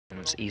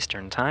p.m.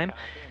 Eastern Time.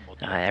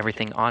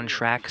 Everything on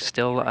track,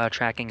 still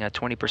tracking a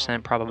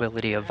 20%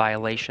 probability of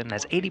violation.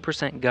 That's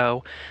 80%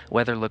 go.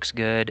 Weather looks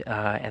good,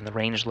 and the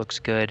range looks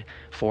good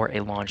for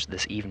a launch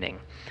this evening.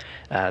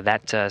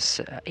 That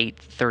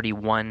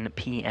 8:31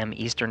 p.m.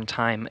 Eastern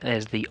Time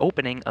is the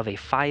opening of a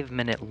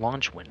 5-minute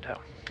launch window.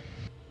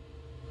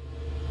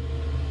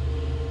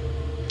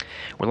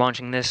 We're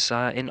launching this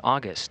in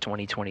August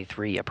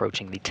 2023,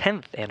 approaching the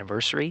 10th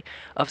anniversary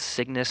of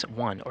Cygnus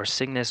 1, or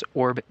Cygnus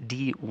Orb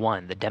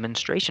D1, the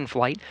demonstration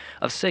flight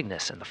of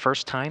Cygnus, and the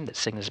first time that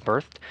Cygnus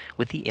berthed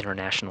with the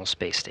International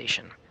Space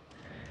Station.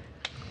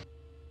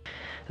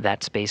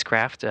 That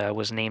spacecraft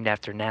was named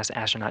after NASA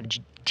astronaut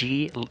George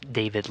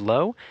David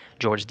Low.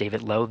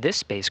 This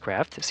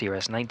spacecraft,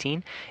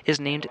 CRS-19, is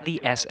named the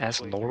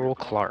SS Laurel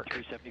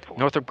Clark.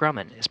 Northrop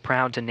Grumman is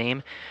proud to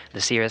name the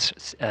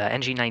CRS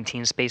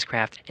NG-19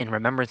 spacecraft in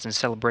remembrance and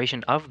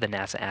celebration of the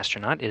NASA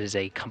astronaut. It is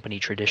a company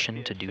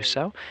tradition to do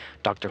so.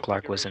 Dr.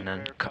 Clark was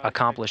an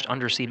accomplished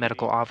undersea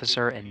medical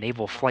officer and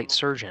naval flight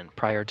surgeon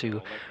prior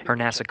to her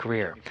NASA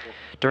career.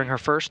 During her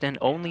first and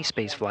only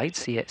space flight,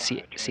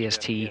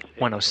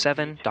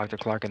 CST-107, Dr.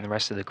 Clark and the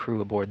rest of the crew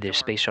aboard the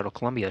Space Shuttle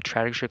Columbia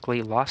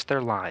tragically lost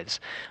their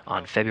lives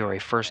on February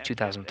 1st,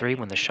 2003,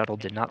 when the shuttle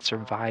did not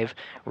survive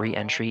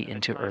re-entry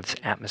into Earth's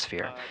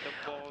atmosphere.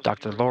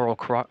 Dr. Laurel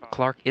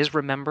Clark is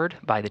remembered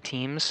by the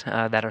teams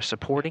that are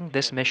supporting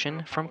this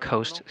mission from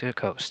coast to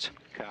coast.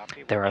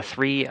 There are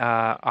 3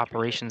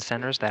 operations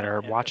centers that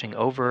are watching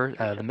over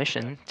the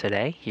mission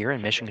today here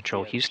in Mission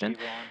Control Houston.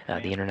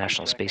 The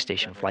International Space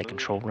Station Flight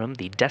Control Room,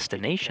 the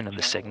destination of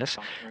the Cygnus,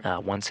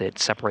 once it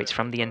separates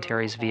from the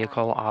Antares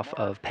vehicle off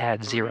of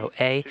Pad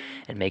 0A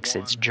and makes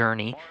its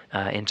journey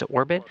into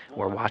orbit.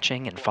 We're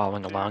watching and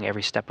following along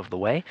every step of the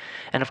way.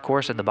 And of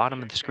course, at the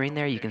bottom of the screen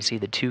there, you can see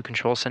the 2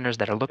 control centers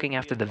that are looking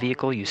after the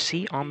vehicle you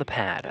see on the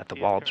pad at the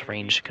Wallops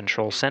Range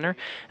Control Center.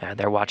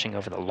 They're watching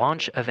over the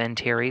launch of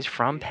Antares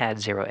from Pad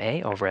 0A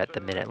over at the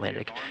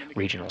Mid-Atlantic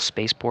Regional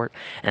Spaceport.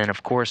 And then,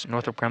 of course,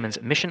 Northrop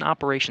Grumman's Mission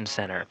Operations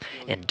Center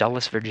in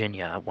Dulles,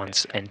 Virginia,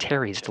 once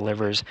Antares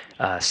delivers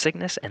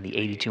Cygnus and the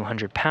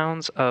 8,200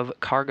 pounds of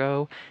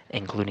cargo,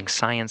 including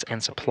science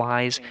and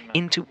supplies,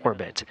 into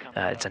orbit.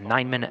 It's a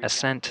 9-minute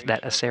ascent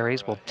that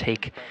Antares will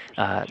take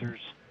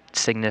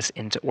Cygnus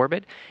into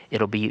orbit.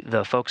 It'll be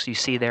the folks you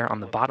see there on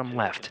the bottom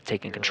left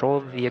taking control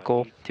of the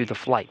vehicle through the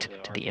flight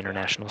to the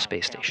International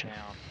Space Station.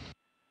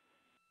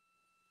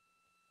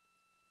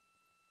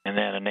 And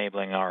then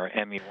enabling our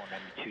ME1,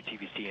 ME2,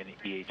 TVC, and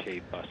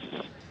EHA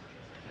buses.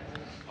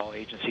 All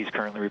agencies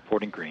currently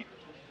reporting green.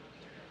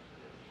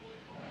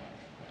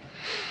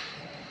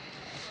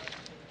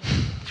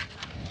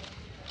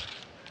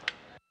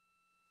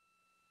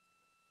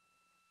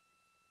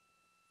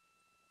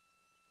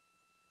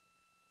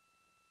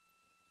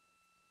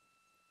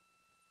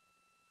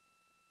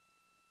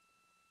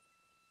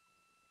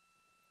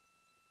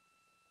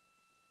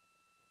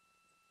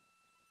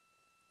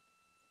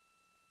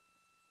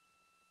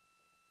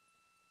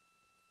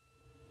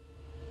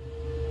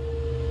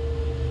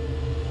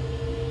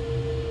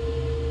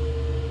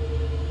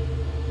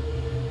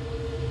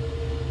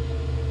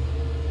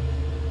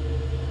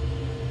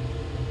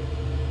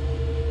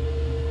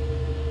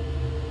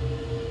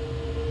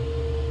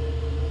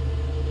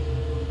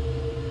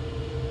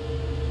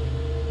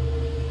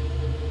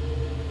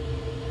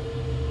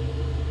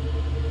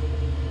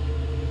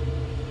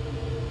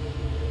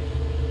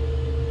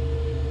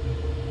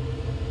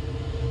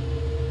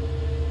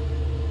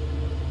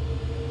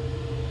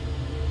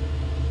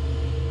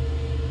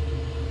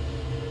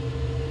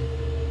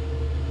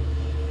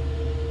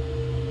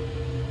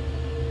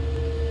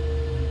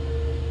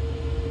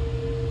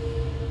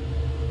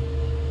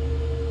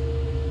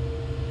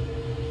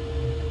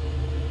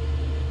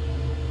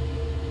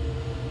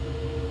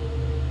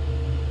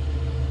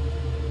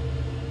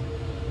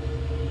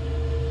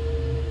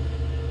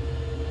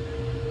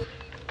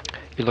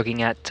 You're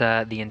looking at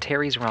the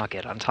Antares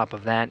rocket. On top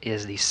of that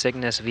is the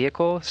Cygnus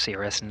vehicle,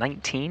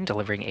 CRS-19,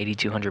 delivering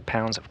 8,200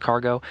 pounds of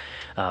cargo.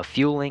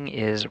 Fueling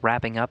is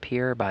wrapping up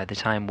here. By the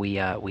time we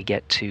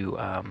get to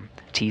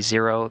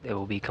T0, it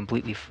will be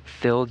completely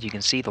filled. You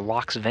can see the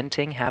LOX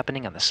venting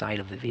happening on the side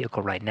of the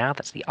vehicle right now.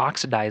 That's the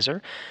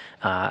oxidizer.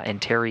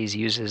 Antares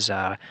uses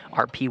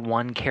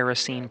RP1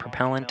 kerosene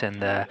propellant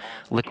and the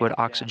liquid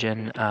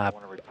oxygen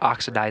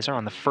oxidizer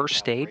on the first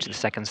stage. The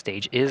second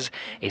stage is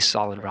a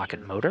solid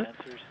rocket motor.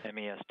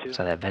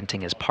 So that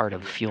venting is part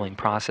of the fueling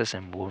process,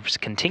 and we'll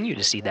continue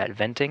to see that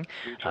venting,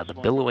 the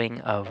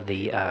billowing of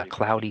the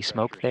cloudy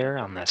smoke there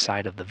on the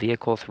side of the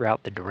vehicle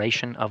throughout the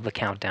duration of the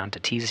countdown to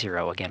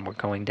T0. Again, we're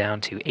going down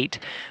to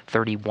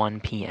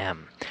 8:31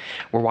 p.m.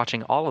 We're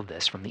watching all of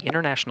this from the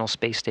International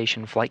Space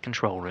Station Flight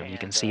Control Room. You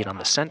can see it on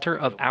the center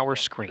of our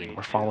screen.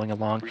 We're following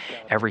along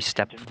every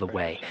step of the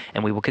way,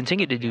 and we will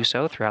continue to do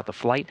so throughout the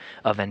flight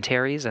of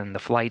Antares and the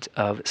flight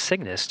of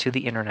Cygnus to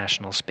the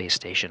International Space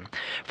Station.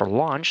 For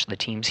launch, the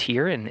teams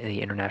here in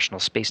the International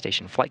Space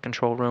Station Flight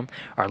Control Room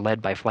are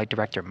led by Flight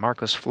Director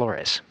Marcos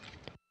Flores.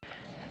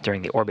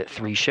 During the Orbit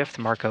 3 shift,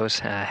 Marcos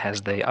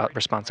has the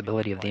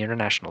responsibility of the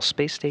International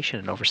Space Station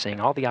and overseeing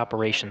all the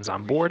operations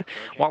on board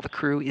while the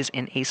crew is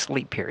in a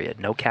sleep period.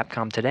 No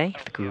Capcom today.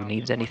 If the crew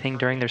needs anything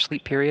during their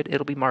sleep period,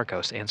 it'll be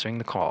Marcos answering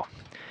the call.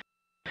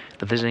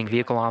 The visiting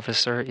vehicle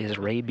officer is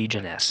Ray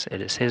Bijanes. It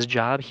is his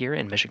job here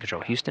in Mission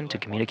Control Houston to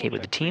communicate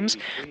with the teams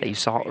that you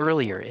saw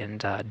earlier in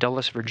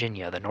Dulles,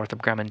 Virginia, the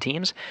Northrop Grumman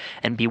teams,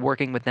 and be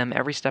working with them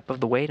every step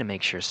of the way to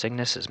make sure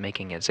Cygnus is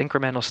making its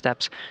incremental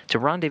steps to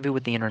rendezvous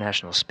with the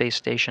International Space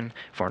Station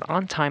for an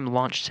on-time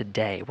launch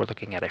today. We're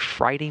looking at a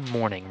Friday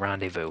morning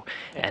rendezvous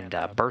and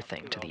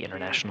berthing to the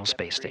International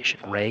Space Station.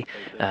 Ray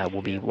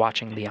will be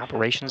watching the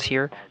operations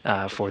here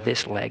for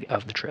this leg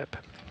of the trip.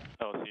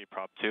 LC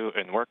Prop 2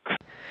 in work.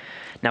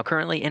 Now,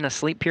 currently in a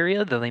sleep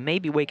period, though they may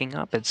be waking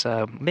up. It's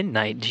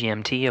midnight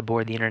GMT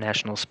aboard the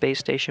International Space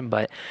Station,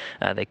 but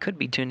they could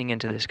be tuning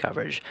into this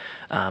coverage.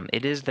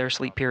 It is their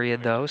sleep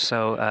period, though,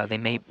 so they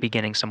may be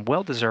getting some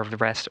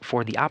well-deserved rest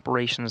for the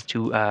operations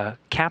to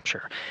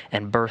capture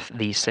and berth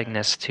the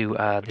Cygnus to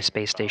the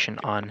space station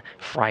on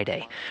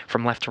Friday.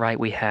 From left to right,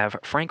 we have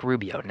Frank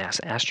Rubio,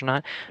 NASA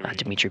astronaut,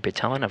 Dmitry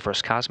Petelin of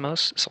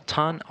Roscosmos,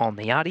 Sultan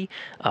Al-Nayati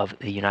of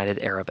the United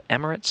Arab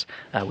Emirates.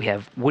 We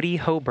have Woody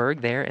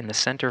Hoberg there in the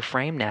center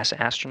frame, NASA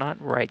astronaut.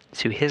 Right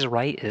to his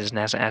right is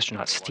NASA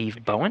astronaut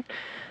Steve Bowen.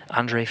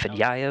 Andrei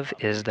Fedyaev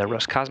is the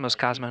Roscosmos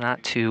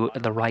cosmonaut to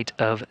the right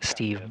of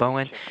Steve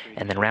Bowen.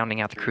 And then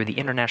rounding out the crew, the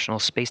International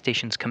Space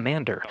Station's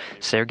commander,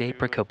 Sergei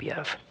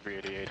Prokopyev.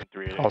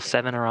 All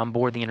 7 are on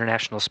board the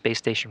International Space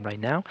Station right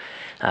now,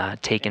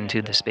 taken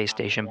to the space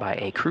station by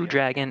a Crew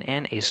Dragon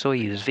and a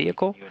Soyuz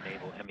vehicle.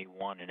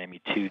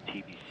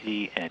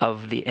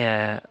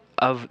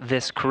 Of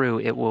this crew,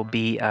 it will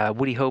be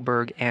Woody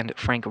Hoberg and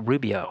Frank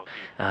Rubio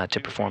to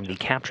perform the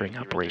capturing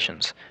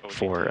operations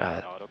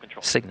for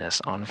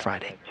Cygnus on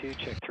Friday.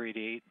 Check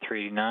 388,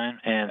 389,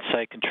 and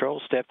site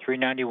control, step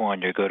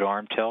 391. You go to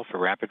ARMTEL for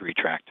rapid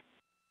retract.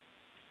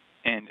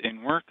 And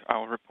in work, I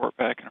will report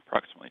back in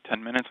approximately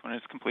 10 minutes when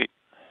it's complete.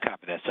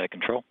 Copy that, site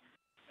control.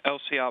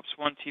 LC Ops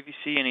 1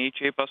 TVC and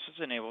EHA buses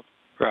enabled.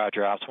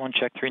 Roger, Ops 1,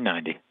 check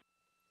 390.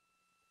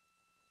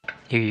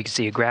 Here you can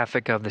see a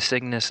graphic of the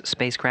Cygnus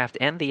spacecraft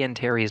and the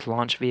Antares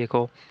launch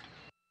vehicle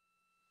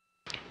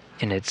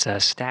in its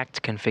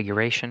stacked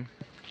configuration.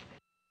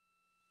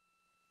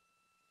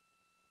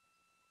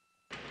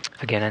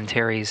 Again,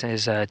 Antares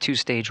is a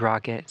 2-stage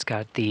rocket. It's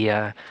got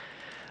the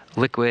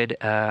liquid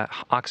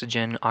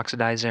oxygen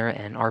oxidizer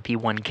and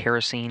RP-1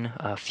 kerosene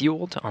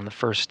fueled on the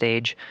first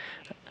stage.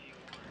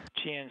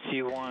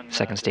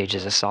 Second stage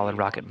is a solid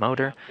rocket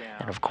motor,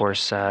 and of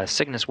course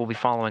Cygnus will be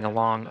following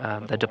along.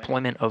 The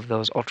deployment of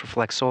those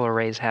ultraflex solar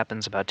arrays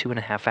happens about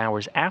 2.5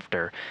 hours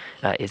after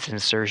its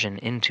insertion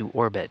into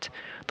orbit.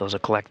 Those will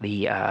collect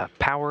the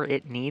power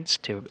it needs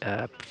to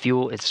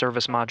fuel its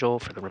service module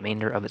for the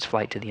remainder of its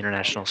flight to the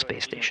International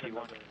Space Station.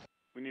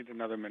 We need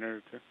another minute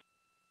or two.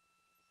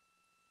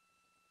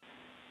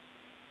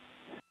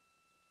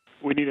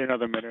 We need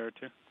another minute or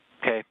two.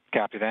 Okay,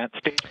 copy that.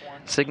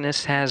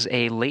 Cygnus has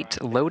a late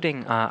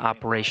loading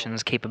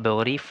operations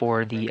capability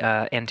for the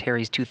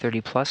Antares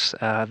 230 Plus.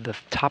 The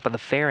top of the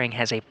fairing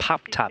has a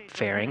pop-top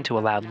fairing to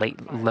allow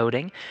late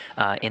loading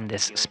in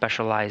this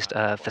specialized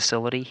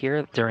facility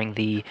here during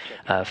the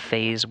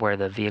phase where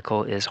the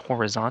vehicle is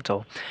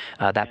horizontal.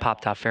 That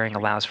pop-top fairing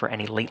allows for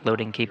any late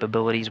loading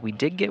capabilities. We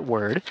did get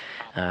word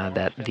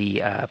that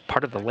the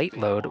part of the late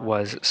load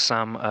was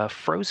some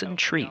frozen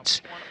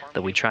treats,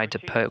 though we tried to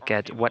poke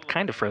at what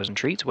kind of frozen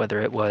treats, whether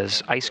it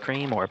was ice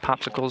cream or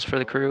popsicles for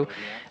the crew.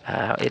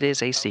 It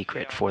is a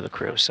secret for the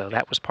crew, so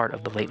that was part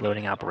of the late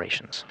loading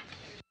operations.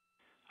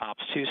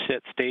 Ops 2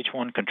 set stage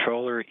 1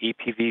 controller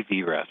EPV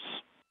VREFs.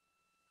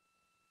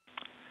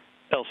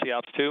 LC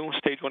Ops 2,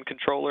 stage 1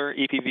 controller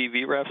EPV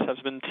VREFs has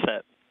been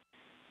set.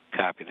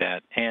 Copy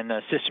that. And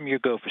system, you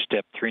go for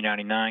step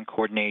 399,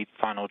 coordinate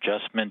final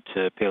adjustment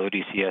to payload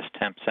ECS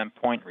temp send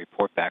point,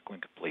 report back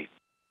when complete.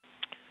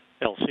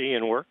 LC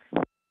in work.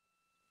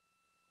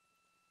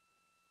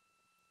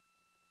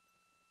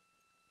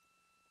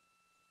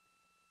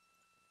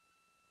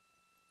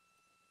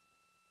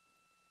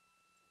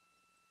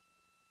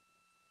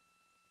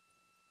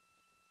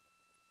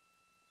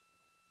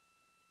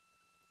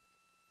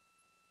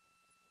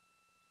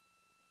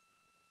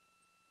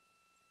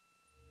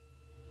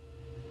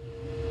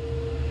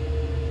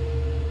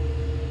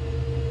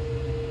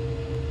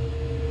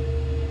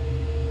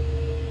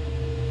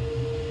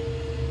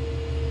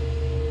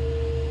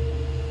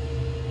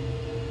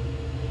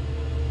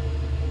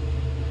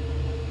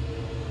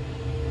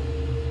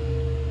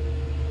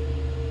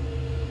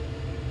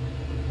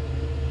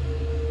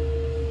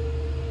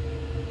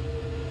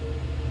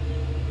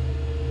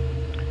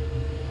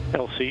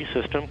 LC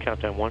system,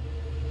 countdown 1.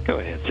 Go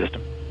ahead,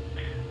 system.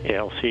 Yeah,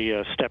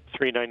 LC step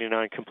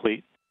 399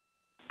 complete.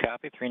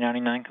 Copy,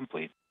 399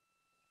 complete.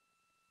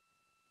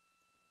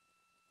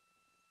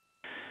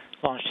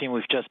 Launch team,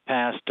 we've just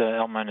passed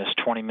L-minus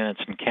 20 minutes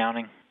and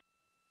counting.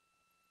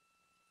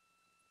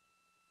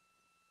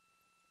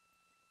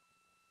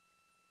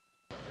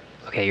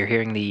 Okay, you're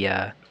hearing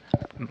the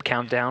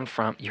countdown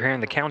you're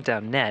hearing the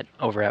countdown net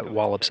over at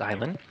Wallops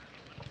Island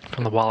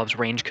from the Wallops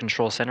Range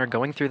Control Center,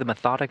 going through the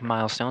methodic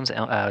milestones.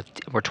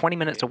 We're 20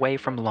 minutes away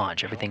from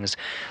launch. Everything's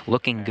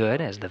looking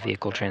good as the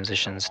vehicle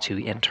transitions to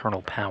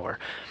internal power.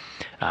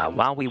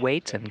 While we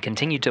wait and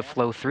continue to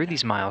flow through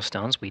these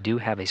milestones, we do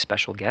have a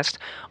special guest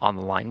on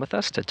the line with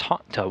us to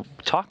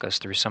talk us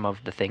through some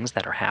of the things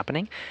that are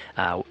happening.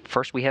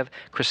 First, we have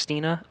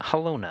Christina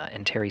Halona,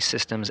 Antares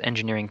Systems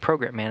Engineering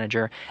Program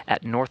Manager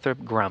at Northrop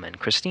Grumman.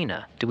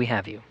 Christina, do we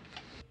have you?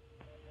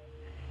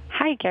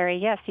 Hi, Gary.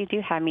 Yes, you do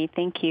have me.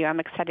 Thank you. I'm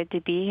excited to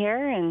be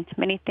here, and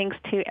many thanks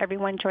to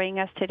everyone joining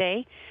us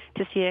today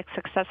to see a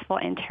successful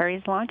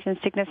Antares launch and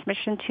Cygnus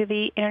mission to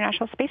the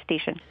International Space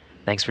Station.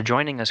 Thanks for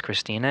joining us,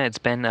 Christina. It's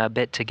been a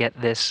bit to get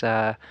this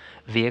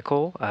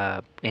vehicle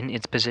in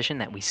its position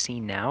that we see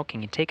now.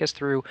 Can you take us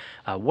through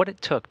what it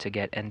took to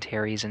get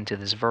Antares into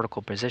this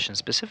vertical position,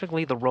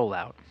 specifically the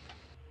rollout?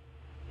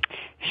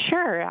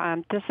 Sure.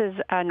 This is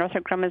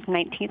Northrop Grumman's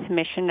 19th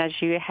mission, as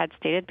you had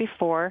stated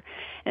before,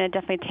 and it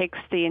definitely takes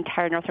the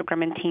entire Northrop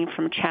Grumman team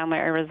from Chandler,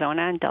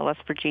 Arizona, and Dulles,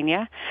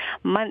 Virginia,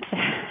 months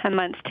and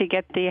months to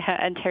get the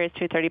Antares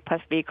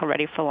 230-plus vehicle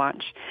ready for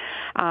launch.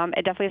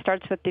 It definitely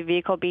starts with the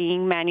vehicle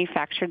being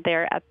manufactured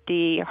there at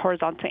the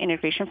Horizontal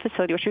Integration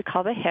Facility, which we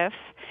call the HIF,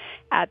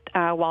 at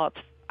Wallops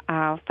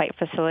Flight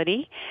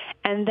Facility,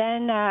 and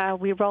then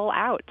we roll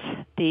out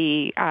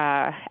the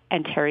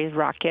Antares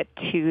rocket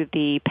to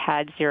the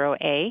Pad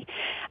 0A.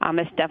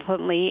 It's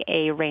definitely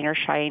a rain or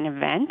shine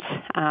event.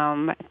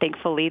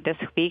 Thankfully, this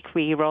week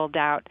we rolled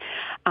out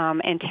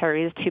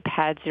Antares to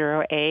Pad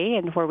 0A,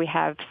 and where we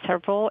have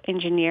several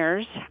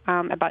engineers,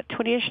 about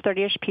 20-ish,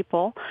 30-ish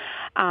people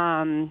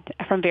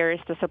from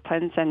various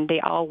disciplines, and they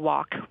all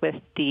walk with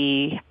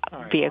the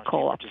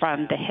vehicle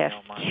from the HIF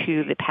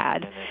to the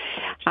pad.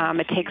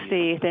 It takes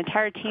the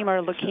entire team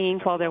are looking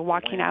while they're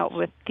walking out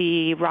with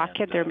the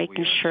rocket. They're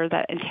making sure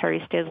that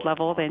Antares stays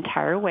level the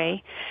entire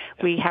way.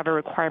 We have a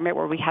requirement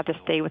where we have to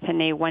stay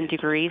within a 1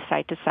 degree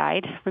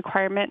side-to-side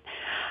requirement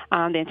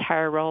the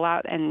entire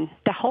rollout, and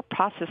the whole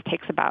process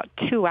takes about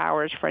 2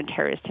 hours for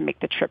Antares to make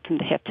the trip from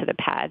the HIF to the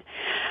pad.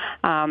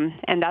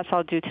 And that's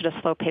all due to the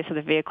slow pace of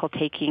the vehicle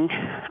taking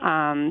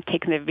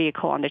the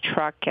vehicle on the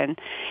truck, and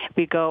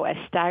we go a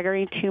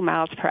staggering 2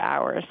 miles per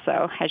hour.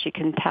 So as you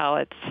can tell,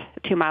 it's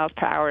 2 miles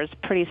per hour is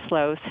pretty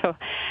slow. So,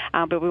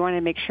 but we want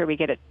to make sure we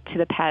get it to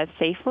the pad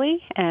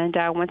safely. And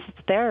once it's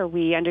there,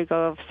 we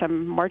undergo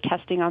some more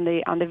testing on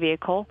the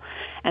vehicle,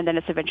 and then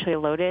it's eventually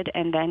loaded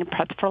and then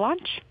prepped for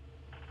launch.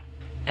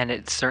 And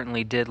it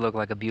certainly did look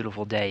like a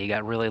beautiful day. You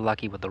got really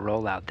lucky with the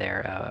rollout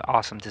there.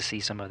 Awesome to see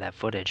some of that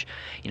footage.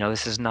 You know,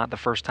 this is not the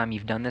first time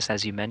you've done this,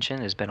 as you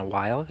mentioned. It's been a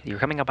while. You're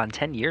coming up on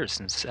 10 years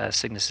since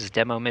Cygnus's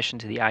demo mission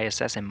to the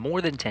ISS, and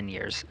more than 10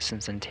 years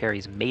since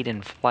Antares'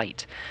 maiden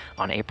flight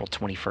on April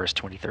 21st,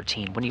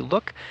 2013. When you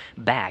look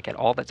back at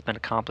all that's been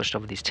accomplished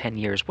over these 10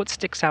 years, what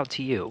sticks out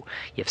to you?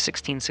 You have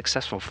 16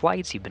 successful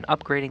flights. You've been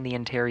upgrading the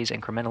Antares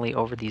incrementally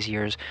over these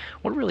years.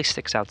 What really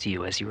sticks out to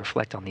you as you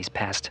reflect on these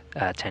past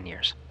 10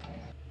 years?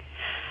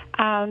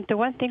 The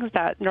one thing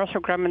that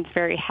Northrop Grumman is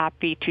very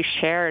happy to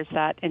share is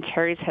that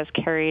Antares has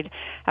carried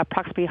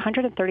approximately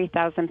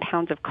 130,000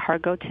 pounds of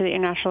cargo to the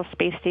International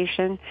Space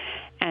Station,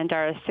 and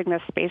our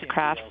Cygnus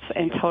spacecrafts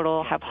in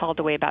total have hauled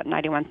away about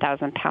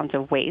 91,000 pounds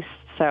of waste.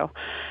 So,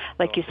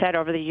 like you said,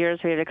 over the years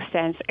we have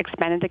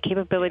expanded the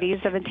capabilities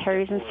of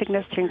Antares and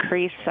Cygnus to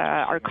increase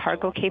our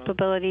cargo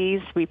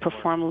capabilities. We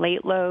perform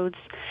late loads.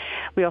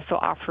 We also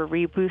offer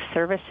reboost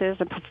services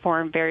and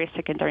perform various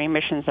secondary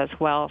missions as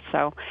well.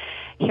 So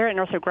here at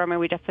Northrop Grumman,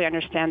 we definitely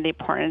understand the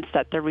importance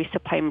that the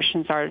resupply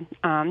missions are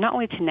not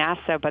only to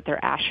NASA, but their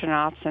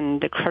astronauts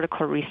and the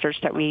critical research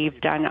that we've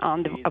done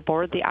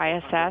aboard the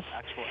ISS.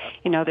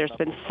 You know, there's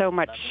been so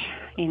much,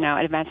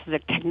 advances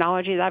of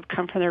technology that have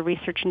come from their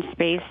research in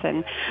space,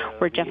 and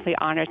we're definitely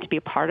honored to be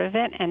a part of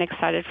it and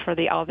excited for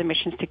all the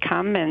missions to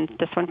come, and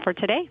this one for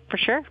today, for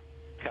sure.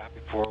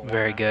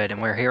 Very good,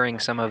 and we're hearing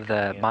some of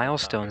the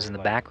milestones in the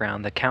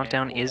background. The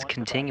countdown is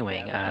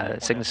continuing.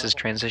 Cygnus's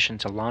transition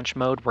to launch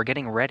mode. We're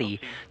getting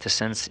ready to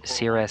send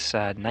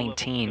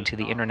CRS-19 to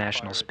the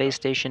International Space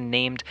Station,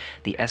 named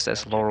the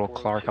SS Laurel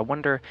Clark. I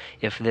wonder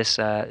if this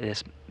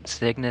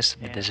Cygnus,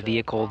 this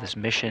vehicle, this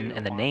mission,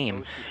 and the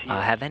name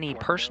have any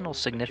personal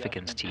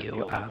significance to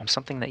you,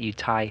 something that you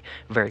tie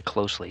very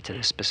closely to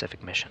this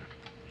specific mission.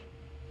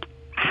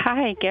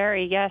 Hi,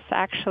 Gary. Yes,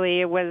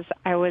 actually, I was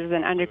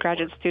an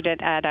undergraduate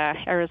student at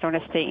Arizona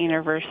State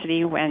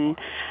University when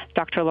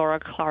Dr. Laura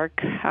Clark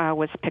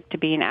was picked to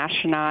be an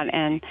astronaut.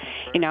 And,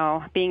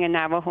 being a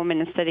Navajo woman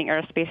and studying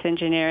aerospace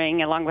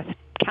engineering, along with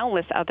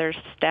countless other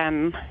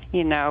STEM,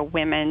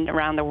 women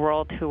around the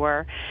world who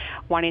are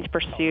wanting to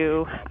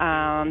pursue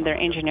their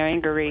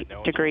engineering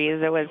degrees,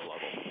 it was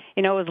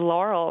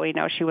Laurel.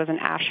 She was an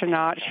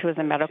astronaut. She was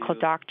a medical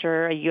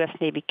doctor, a U.S.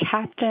 Navy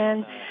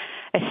captain,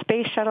 a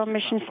space shuttle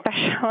mission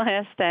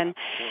specialist, and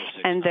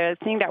the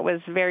thing that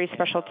was very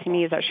special to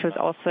me is that she was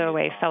also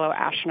a fellow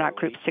astronaut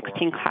Group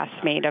 16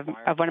 classmate of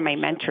one of my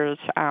mentors,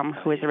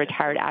 who is a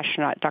retired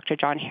astronaut, Dr.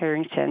 John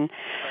Harrington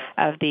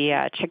of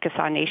the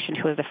Chickasaw Nation,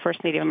 who was the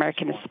first Native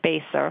American in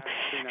space. So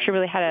she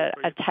really had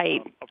a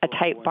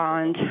tight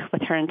bond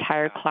with her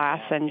entire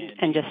class,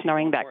 and just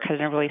knowing that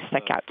cousin really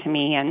stuck out to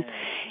me. And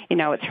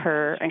it's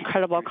her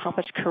incredible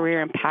accomplished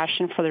career and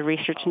passion for the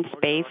research in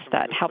space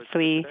that helped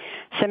really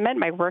cement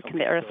my work in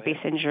the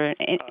aerospace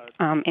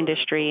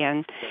industry.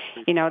 And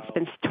it's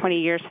been 20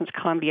 years since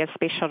Columbia's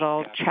space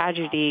shuttle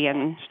tragedy,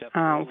 and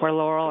where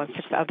Laurel and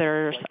 6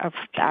 others of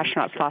the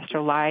astronauts lost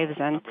their lives.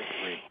 And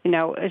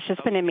it's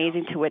just been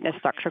amazing to witness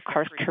Dr.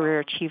 Clark's career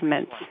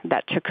achievements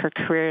that took her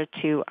career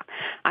to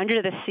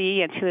under the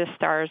sea and to the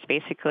stars,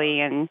 basically.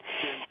 And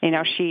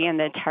she and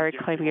the entire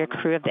Columbia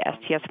crew of the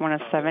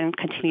STS-107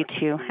 continue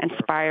to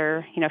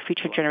inspire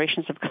future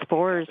generations of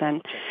explorers.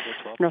 And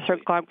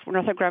Northrop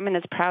Grumman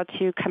is proud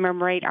to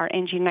commemorate our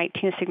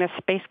NG-19 Cygnus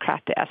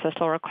spacecraft, the SS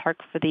Laurel Clark,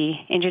 for the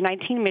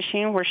NG-19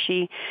 mission, where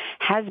she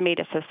has made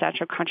a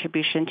substantial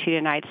contribution to the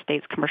United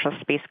States commercial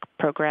space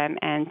program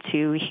and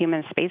to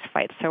human space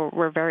flight. So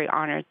we're very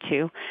honored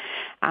to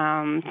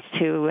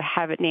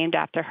have it named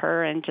after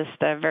her, and just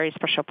a very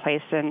special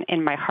place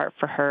in my heart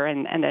for her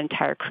and the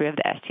entire crew of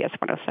the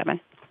STS-107.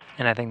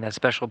 And I think that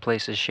special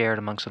place is shared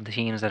amongst the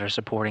teams that are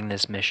supporting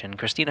this mission.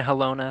 Christina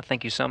Helona,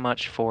 thank you so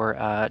much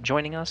for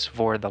joining us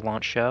for the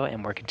launch show,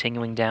 and we're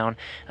continuing down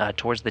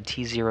towards the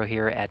T0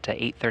 here at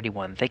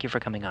 8:31. Thank you for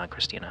coming on,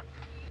 Christina.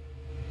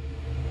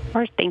 Of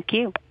course, thank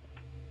you.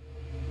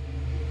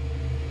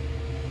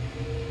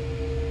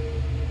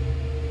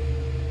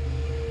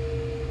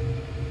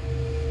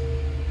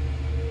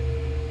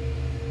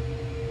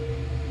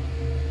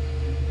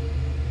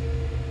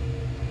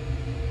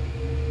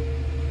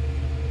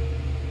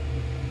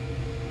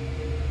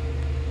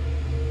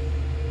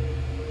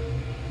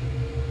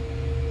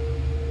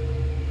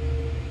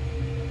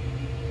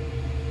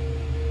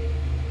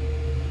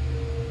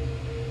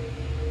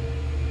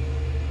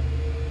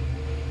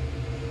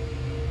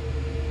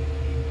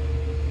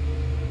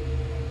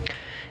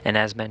 And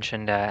as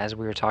mentioned, as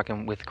we were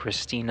talking with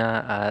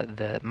Christina,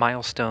 the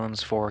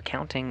milestones for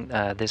counting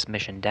this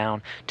mission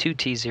down to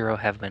T0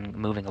 have been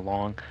moving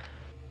along.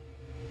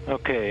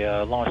 Okay,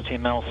 Launch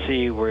Team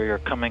LC, we're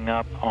coming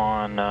up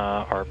on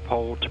our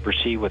poll to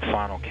proceed with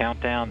final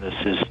countdown. This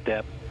is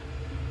step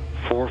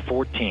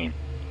 414.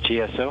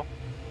 GSO?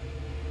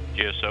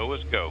 GSO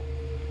is go.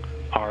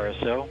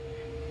 RSO?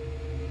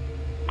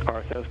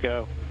 RSO's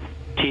go.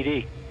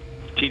 TD?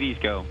 TD's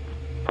go.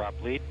 Prop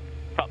lead?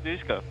 Prop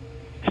lead's go.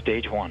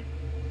 Stage 1.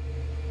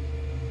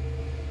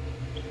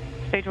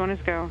 Stage 1 is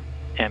go.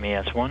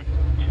 MES1?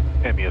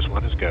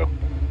 MES1 is go.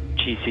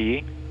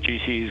 GCE?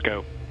 GCE is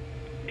go.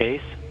 ACE?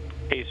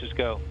 ACE is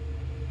go.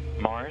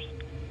 Mars?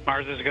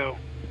 Mars is go.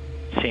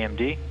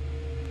 CMD?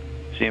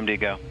 CMD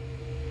go.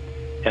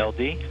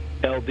 LD?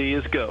 LD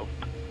is go.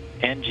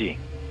 NG?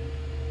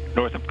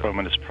 Northrop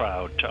Grumman is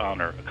proud to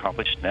honor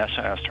accomplished NASA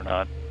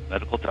astronaut,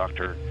 medical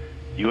doctor,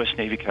 U.S.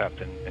 Navy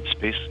captain, and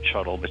Space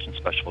Shuttle mission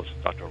specialist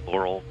Dr.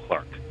 Laurel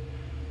Clark.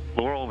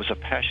 Laurel was a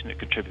passionate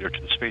contributor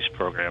to the space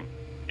program,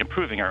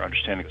 improving our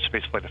understanding of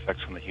spaceflight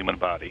effects on the human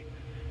body.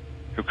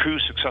 Her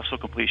crew's successful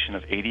completion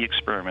of 80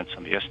 experiments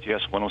on the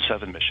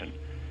STS-107 mission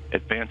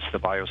advanced the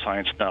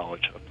bioscience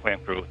knowledge of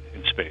plant growth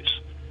in space.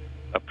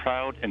 A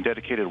proud and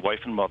dedicated wife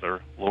and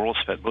mother, Laurel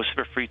spent most of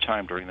her free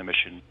time during the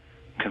mission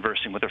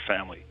conversing with her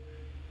family.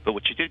 But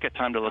when she did get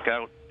time to look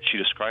out, she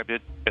described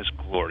it as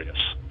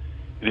glorious.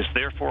 It is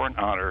therefore an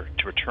honor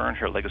to return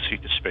her legacy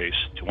to space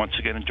to once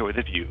again enjoy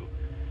the view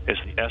as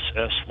the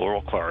SS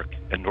Laurel Clark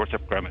and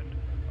Northrop Grumman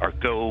are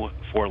go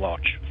for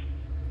launch.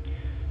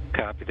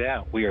 Copy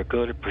that. We are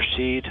go to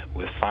proceed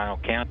with final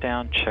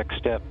countdown. Check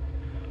step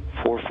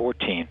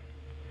 414.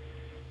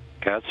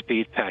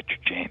 Godspeed,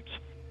 Patrick James.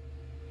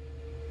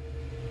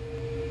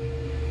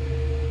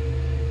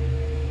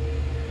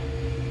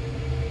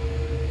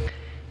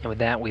 And with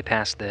that, we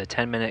pass the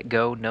 10-minute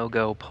go,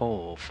 no-go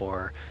poll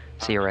for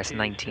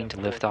CRS-19 to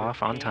lift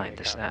off on time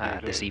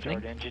this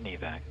evening.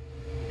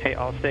 Hey,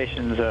 all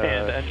stations,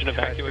 and engine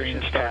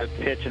evacuation started.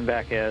 Pitch and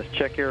back as.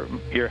 Check your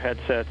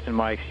headsets and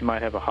mics. You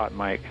might have a hot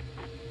mic.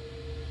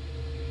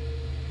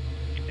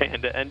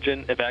 And the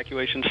engine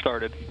evacuation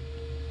started.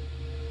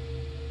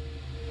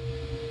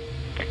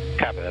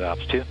 Copy that,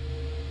 Ops 2.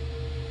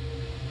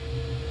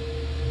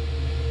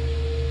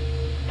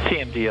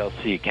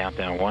 CMDLC,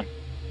 countdown 1.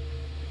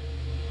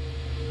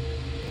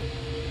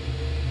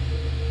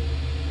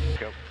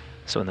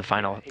 So in the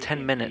final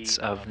 10 minutes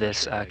of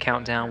this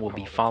countdown, we'll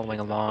be following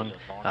along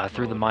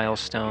through the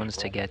milestones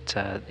to get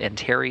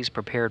Antares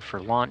prepared for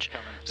launch.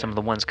 Some of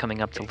the ones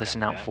coming up to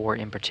listen out for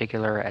in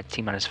particular at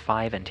T-minus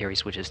 5, Antares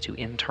switches to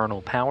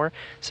internal power.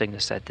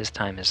 Cygnus at this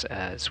time is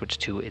switched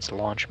to its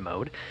launch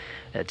mode.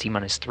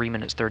 T-minus 3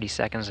 minutes 30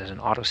 seconds as an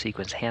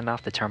auto-sequence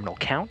handoff, the terminal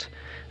count.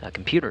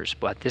 Computers,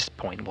 at this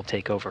point, will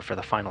take over for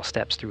the final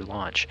steps through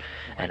launch.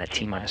 And at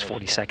T-minus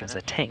 40 seconds,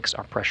 the tanks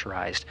are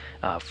pressurized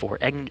for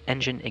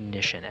engine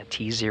ignition. At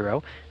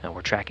T0,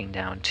 we're tracking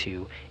down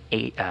to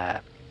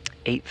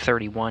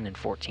 8:31 and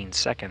 14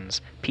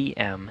 seconds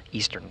p.m.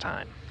 Eastern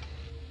Time.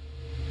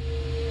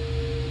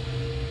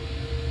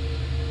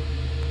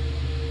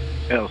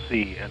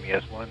 LC,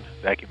 MES1,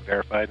 vacuum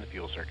verified in the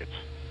fuel circuits.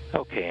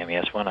 Okay,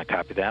 MES1, I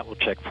copy that. We'll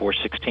check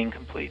 416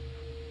 complete.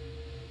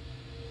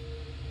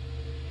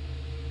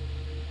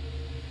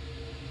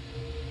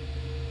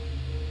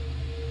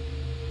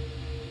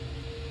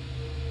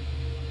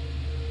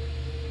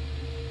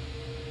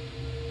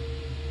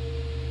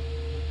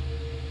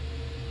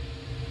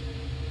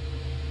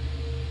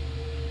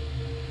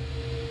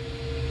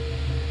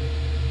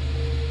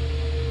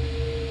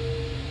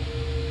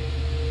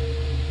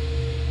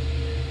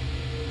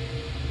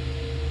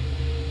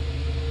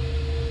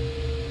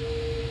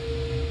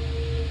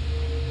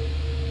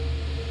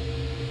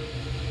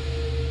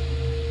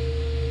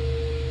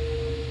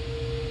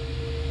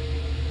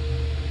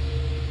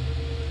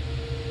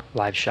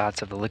 Live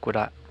shots of the liquid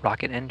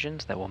rocket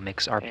engines that will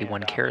mix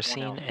RP-1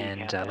 kerosene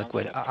and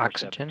liquid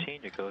oxygen.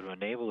 To go to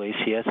enable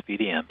ACS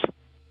VDMs.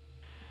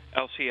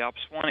 LC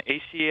Ops 1,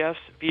 ACS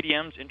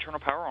VDMs, internal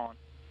power on.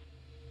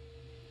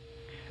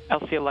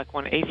 LC Elect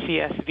 1,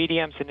 ACS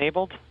VDMs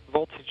enabled,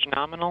 voltage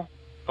nominal,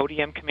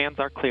 ODM commands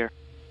are clear.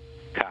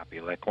 Copy,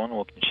 Elect 1.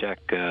 We'll check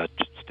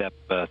step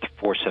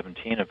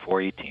 417 and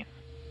 418.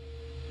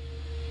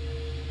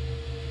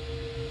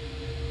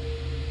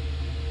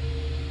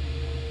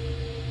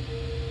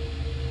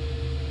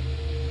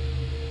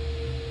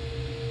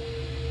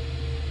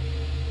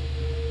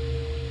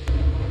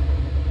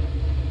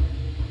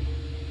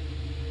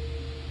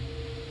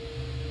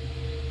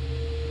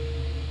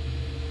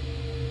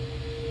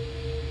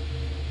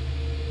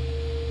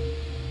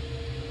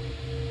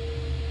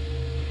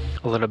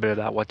 A little bit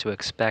about what to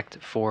expect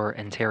for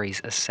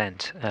Antares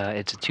ascent.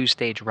 It's a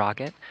two-stage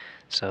rocket,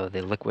 so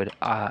the liquid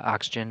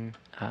oxygen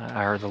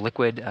or the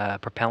liquid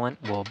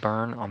propellant will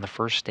burn on the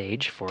first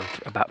stage for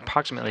about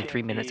approximately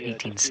 3 minutes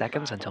 18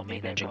 seconds until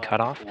main engine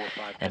cutoff,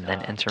 and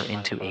then enter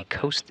into a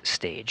coast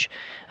stage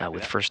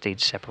with first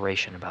stage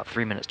separation about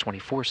 3 minutes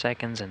 24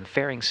 seconds and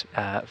fairing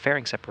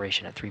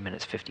separation at 3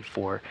 minutes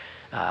 54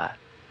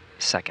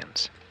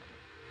 seconds.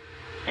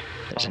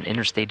 There's an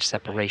interstage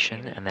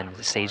separation and then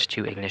the stage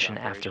 2 ignition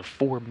after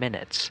 4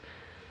 minutes.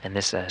 And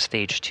this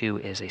stage 2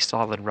 is a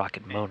solid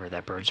rocket motor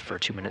that burns for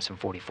 2 minutes and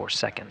 44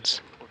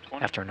 seconds.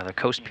 After another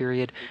coast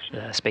period,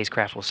 the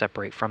spacecraft will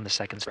separate from the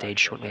second stage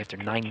shortly after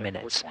 9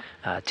 minutes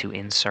to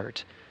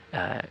insert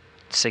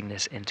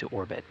Cygnus into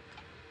orbit.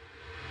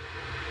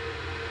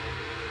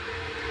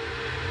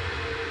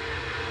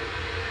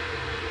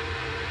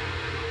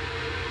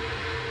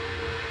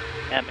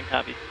 Admin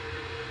copy.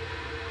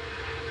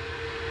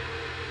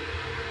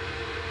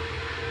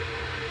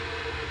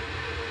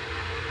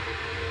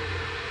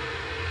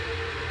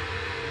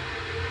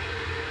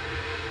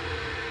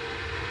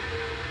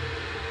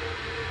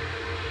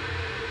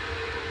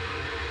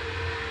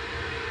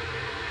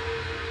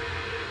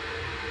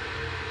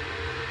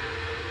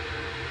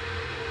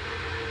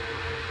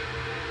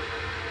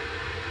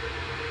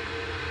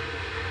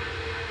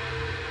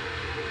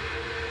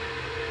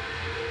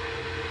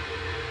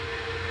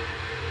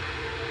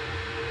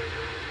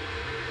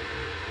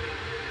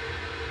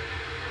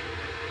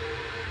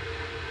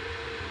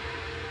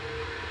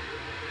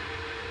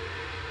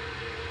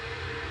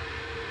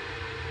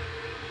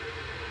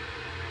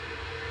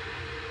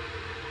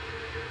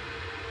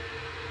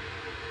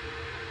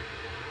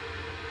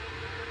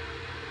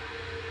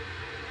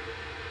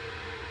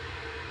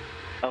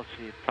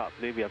 LC,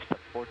 probably we have step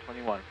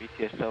 421,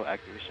 VTSO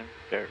activation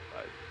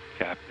verified.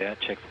 Copy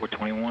that. Check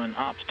 421.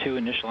 Ops 2,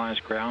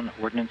 initialize ground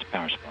ordnance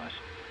power supplies.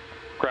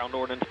 Ground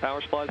ordnance power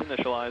supplies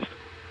initialized.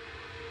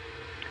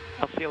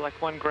 LC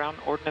Elect 1, ground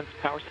ordnance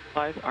power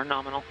supplies are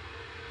nominal.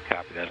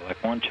 Copy that.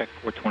 Elect 1, check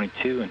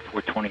 422 and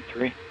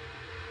 423.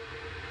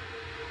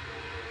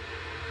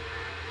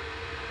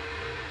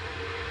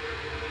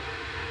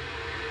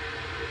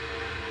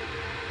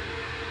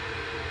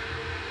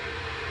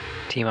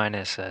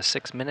 T-minus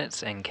 6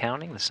 minutes and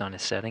counting. The sun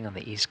is setting on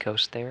the east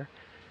coast there.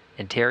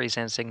 Antares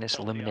and Cygnus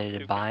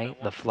illuminated by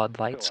the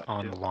floodlights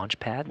on the launch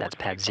pad. That's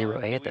pad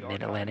 0A at the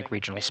Mid-Atlantic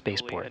Regional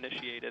Spaceport.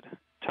 Initiated.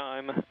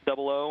 Time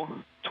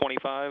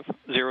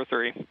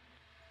 002503.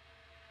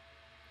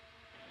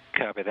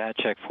 Copy that.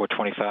 Check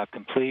 425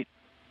 complete.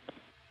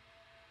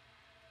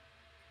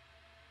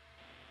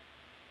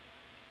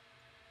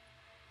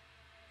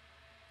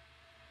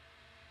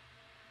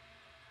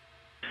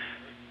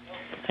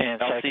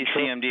 And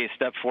CMD,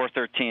 step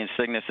 413,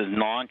 Cygnus is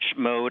launch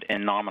mode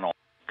and nominal.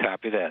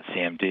 Copy that,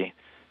 CMD.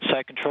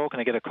 Site control,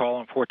 can I get a call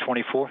on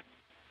 424?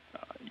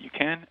 You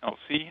can,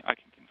 LC. I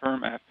can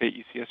confirm FA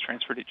ECS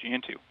transferred to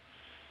GN2.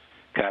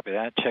 Copy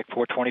that. Check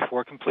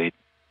 424 complete.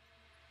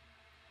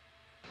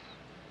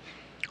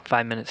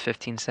 5 minutes,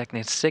 15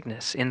 seconds.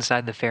 Cygnus,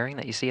 inside the fairing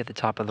that you see at the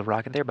top of the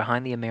rocket there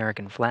behind the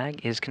American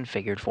flag, is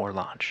configured for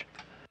launch.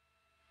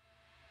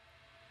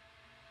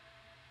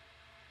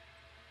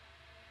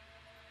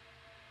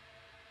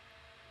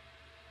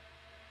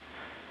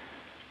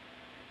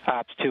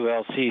 Ops 2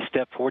 LC,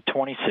 step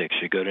 426.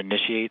 You go to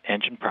initiate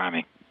engine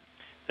priming.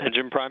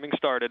 Engine priming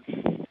started.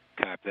 Copy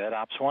that.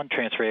 Ops 1,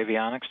 transfer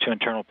avionics to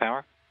internal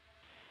power.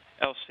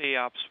 LC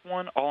Ops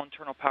 1, all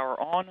internal power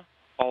on,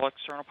 all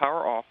external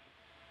power off.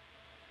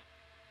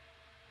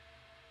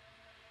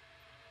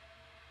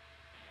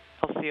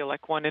 LC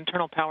elect 1,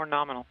 internal power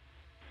nominal.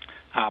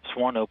 Ops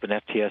 1, open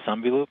FTS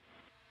UMBI loop.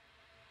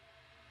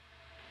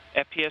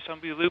 FPS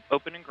UMBI loop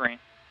open and green.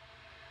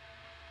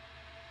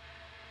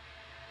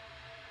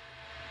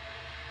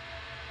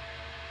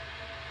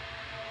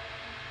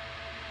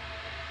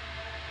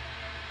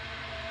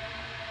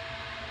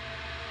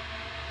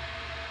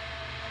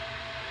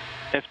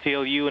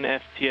 FTLU and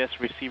FTS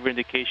receiver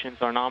indications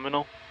are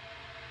nominal.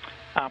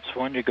 Ops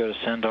 1, you go to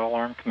send all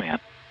arm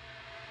command.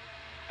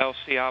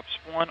 LC Ops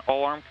 1,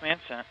 all arm command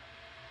sent.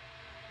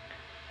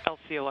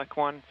 LC elect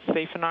 1,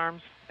 safe and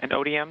arms and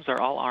ODMs are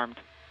all armed.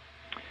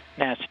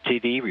 NASA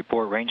TD,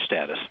 report range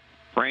status.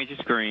 Range is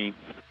green.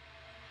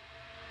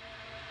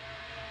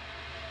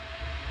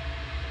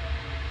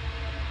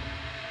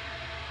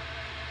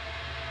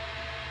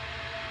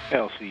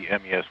 LC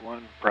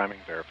MES1, priming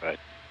verified.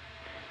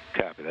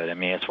 Copy that.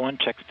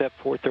 MES1, check step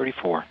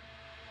 434.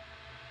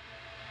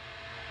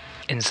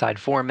 Inside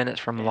 4 minutes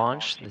from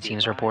launch, the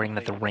team's reporting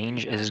that the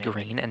range is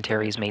green.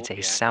 Antares makes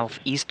a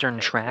southeastern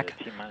track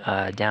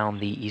down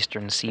the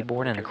eastern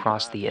seaboard and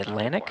across the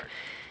Atlantic.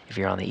 If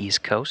you're on the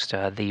East Coast,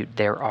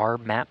 there are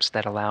maps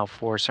that allow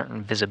for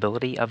certain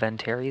visibility of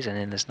Antares, and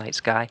in this night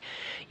sky,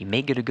 you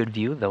may get a good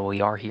view, though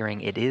we are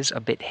hearing it is a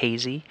bit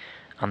hazy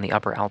on the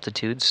upper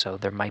altitudes, so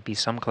there might be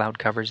some cloud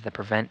coverage that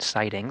prevent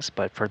sightings,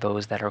 but for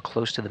those that are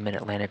close to the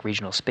Mid-Atlantic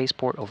Regional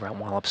Spaceport over on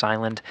Wallops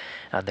Island,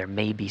 there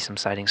may be some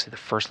sightings through the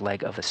first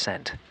leg of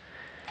ascent.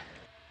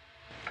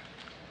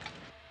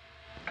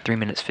 3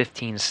 minutes,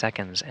 15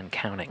 seconds and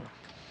counting.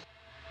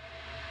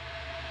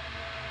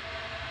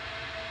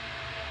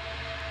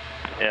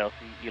 LC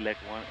elect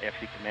 1,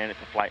 FC commanded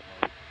to flight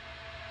mode.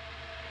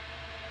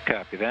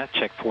 Copy that.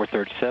 Check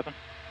 437.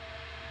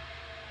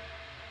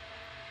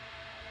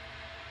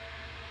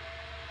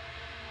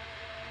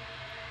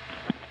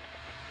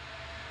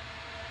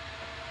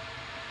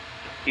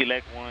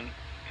 Elect 1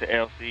 to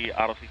LC,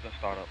 auto sequence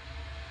startup.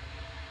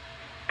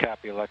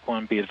 Copy, elect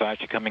 1. Be advised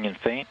you're coming in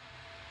faint.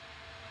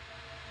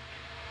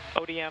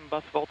 ODM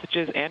bus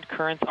voltages and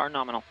currents are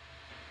nominal.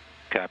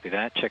 Copy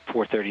that. Check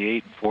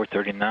 438 and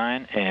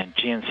 439. And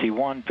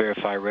GNC1,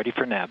 verify ready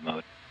for nav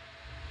mode.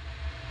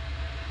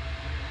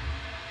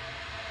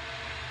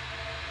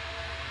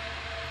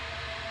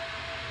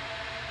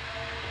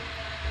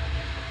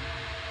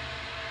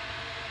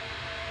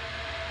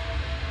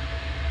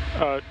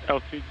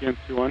 LC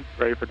GNC1,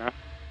 ready for nav.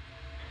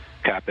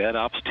 Copy that.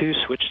 Ops 2,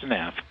 switch to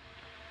nav.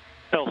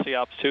 LC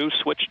Ops 2,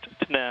 switched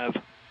to nav.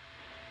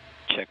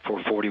 Check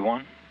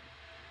 441.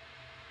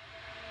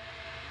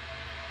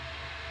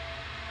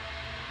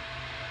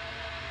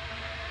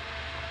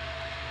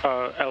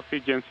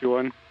 LC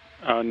GNC1,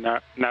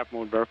 nav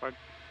mode verified.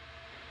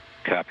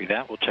 Copy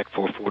that. We'll check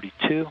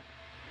 442.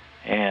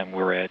 And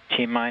we're at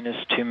T-minus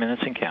 2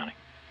 minutes and counting.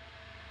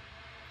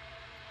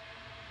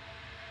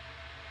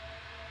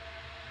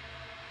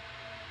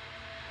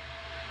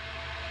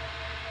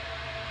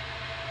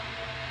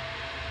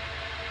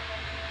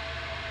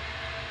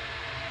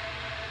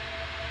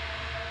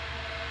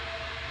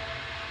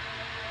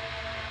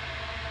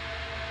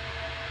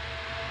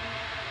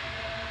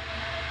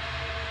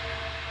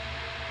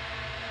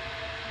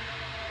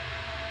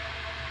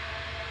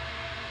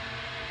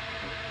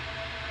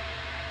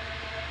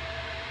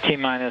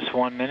 T-minus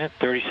 1 minute,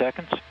 30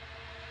 seconds.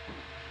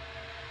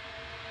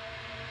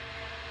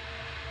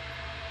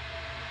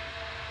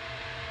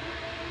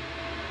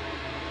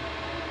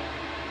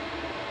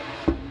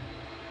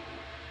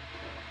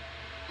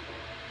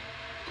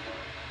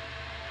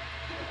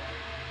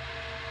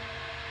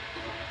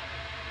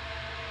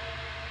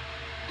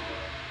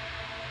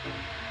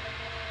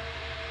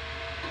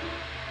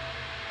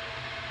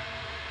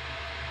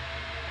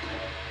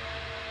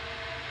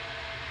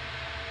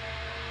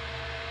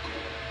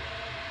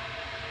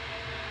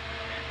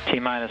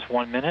 T-minus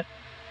 1 minute.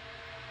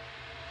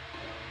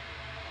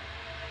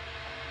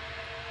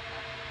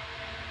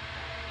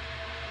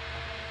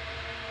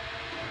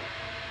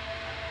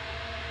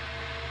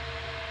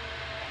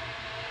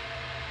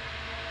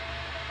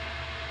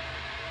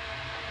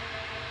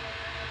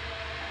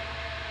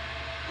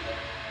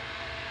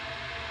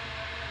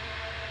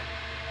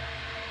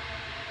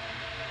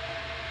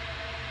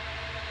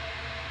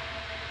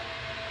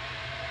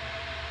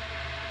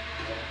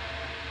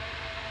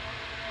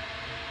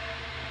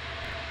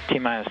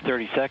 T-minus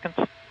 30 seconds.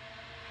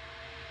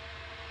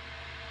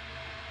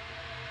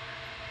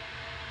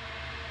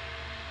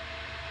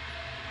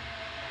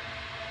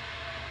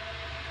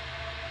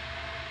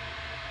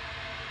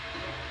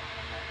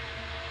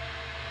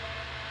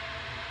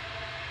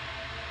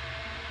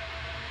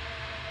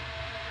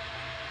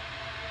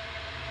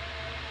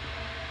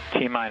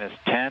 T-minus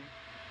 10.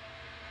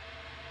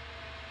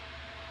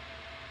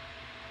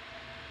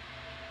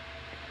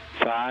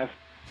 5,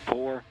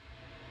 4,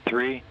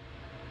 3,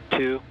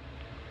 2,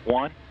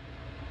 1.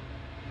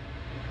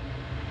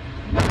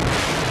 Got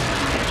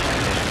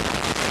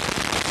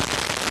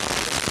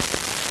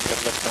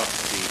lift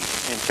off the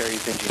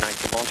Antares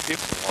NG-19 launch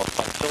vehicle from the Wallops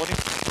Island facility.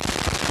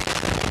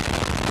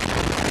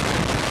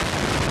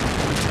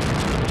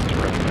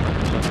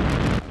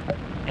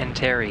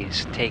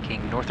 Antares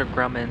taking Northrop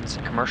Grumman's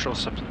Commercial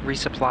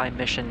Resupply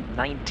Mission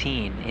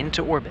 19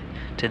 into orbit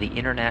to the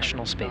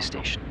International Space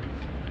Station.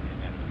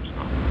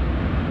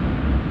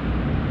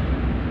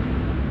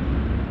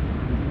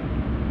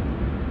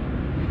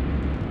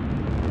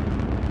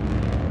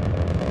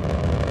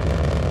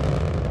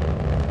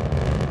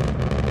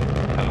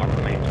 Power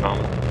remains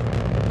nominal.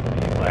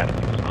 Vehicle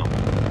attitude is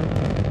nominal.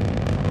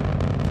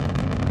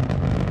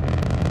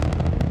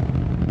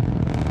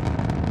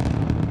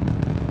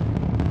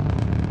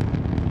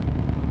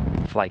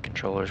 Flight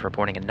controllers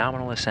reporting a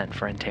nominal ascent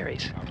for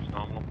Antares. Power is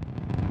nominal.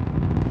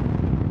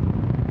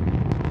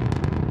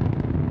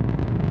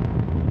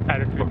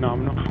 Attitude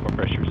nominal. Core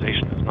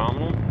pressurization is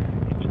nominal.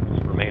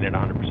 Engines remain at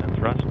 100%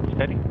 thrust.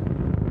 Steady.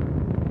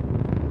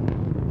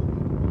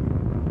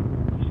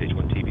 Stage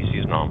 1 TVC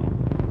is nominal.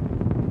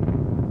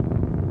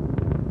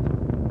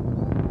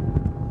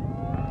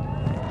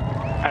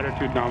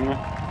 Attitude nominal.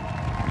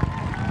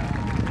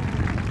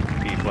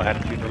 Vehicle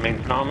attitude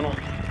remains nominal.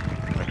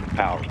 Electrical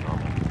power is nominal.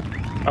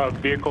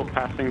 Vehicle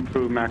passing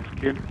through max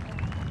Q.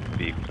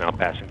 Vehicle now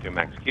passing through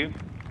max Q.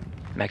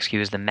 Max Q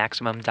is the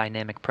maximum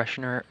dynamic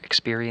pressure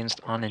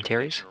experienced on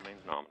Antares.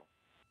 Remains nominal.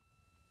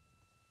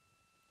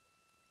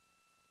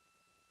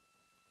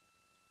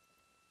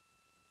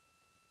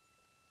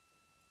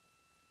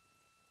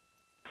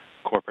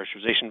 Core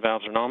pressurization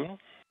valves are nominal.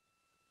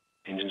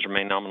 Engines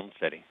remain nominal and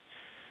steady.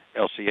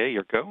 LCA,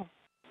 your go.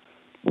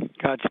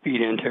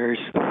 Godspeed, Antares.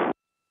 And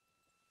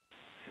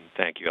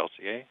thank you,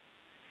 LCA.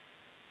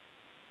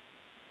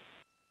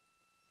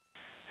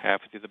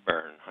 Halfway through the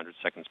burn, 100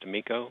 seconds to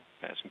MECO,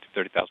 passing through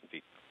 30,000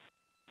 feet.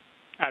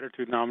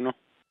 Attitude nominal.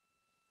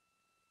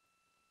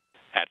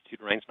 Attitude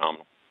remains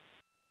nominal.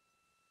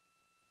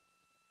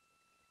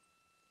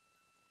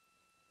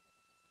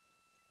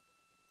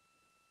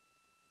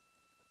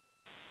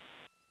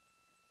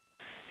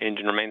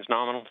 Engine remains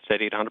nominal,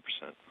 steady at 100%.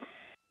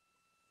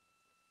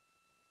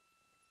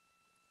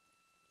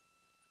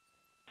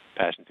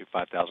 Passing through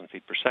 5,000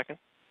 feet per second.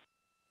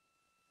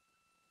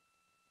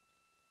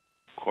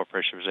 Core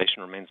pressurization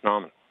remains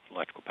nominal.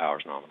 Electrical power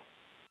is nominal.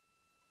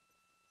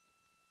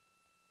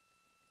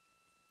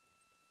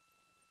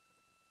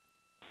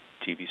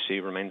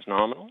 TVC remains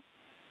nominal.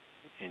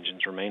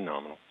 Engines remain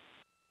nominal.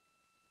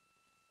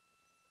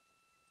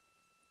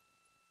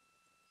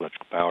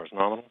 Electrical power is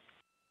nominal.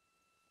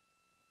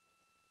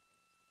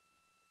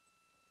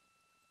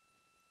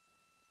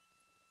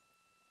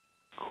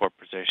 Core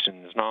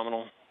position is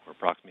nominal. We're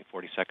approximately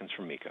 40 seconds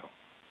from MECO.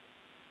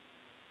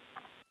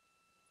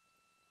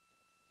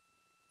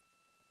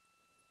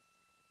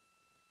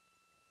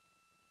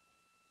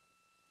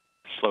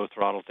 Slow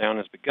throttle down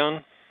has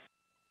begun.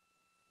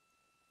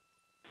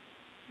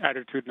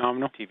 Attitude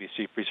nominal.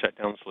 TVC preset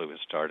down slow has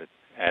started.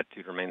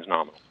 Attitude remains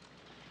nominal.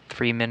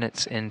 3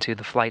 minutes into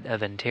the flight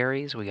of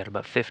Antares, we got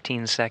about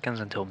 15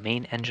 seconds until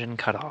main engine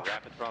cutoff.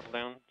 Rapid throttle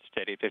down,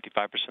 steady at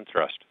 55%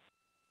 thrust.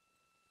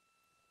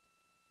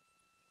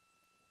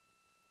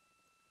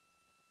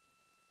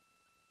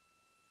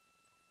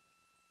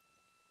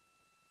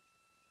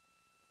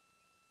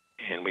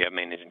 And we have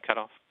main engine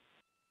cutoff.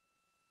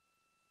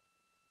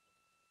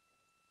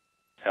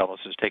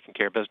 Ellis is taking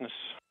care of business.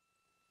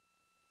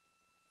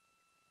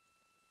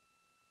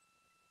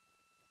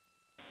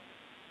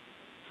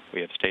 We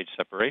have stage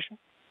separation.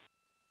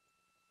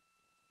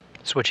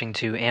 Switching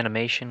to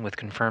animation with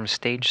confirmed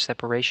stage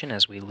separation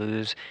as we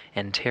lose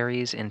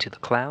Antares into the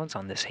clouds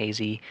on this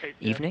hazy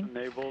evening.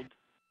 Enabled.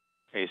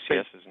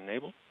 ACS is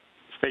enabled.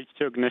 Stage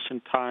 2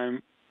 ignition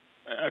time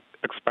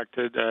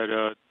expected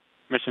at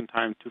mission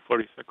time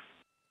 2:46.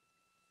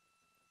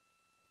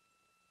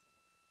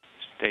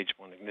 Stage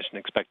 1 ignition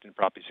expected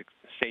in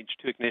Stage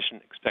 2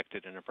 ignition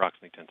expected in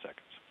approximately 10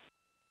 seconds.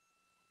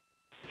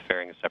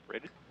 Fairing is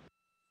separated.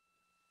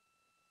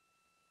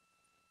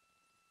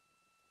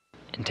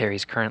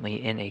 Antares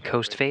currently in a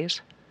coast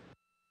phase.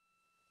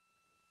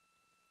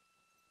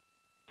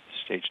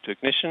 Stage 2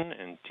 ignition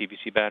and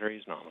TVC battery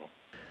is nominal.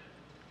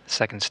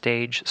 Second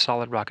stage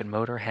solid rocket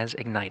motor has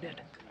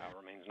ignited. Power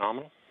remains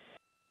nominal.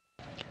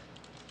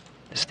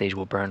 The stage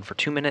will burn for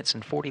 2 minutes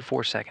and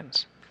 44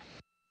 seconds.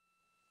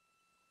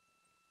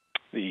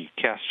 The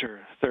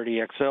Caster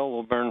 30XL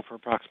will burn for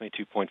approximately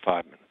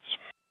 2.5 minutes.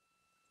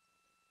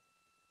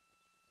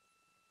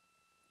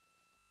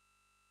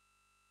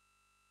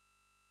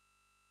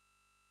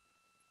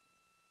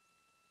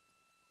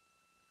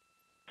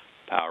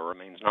 Power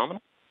remains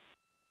nominal.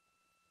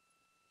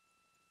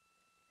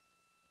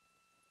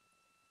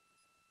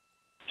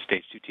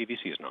 Stage 2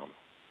 TVC is nominal.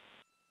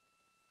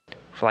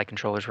 Flight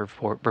controllers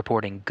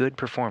reporting good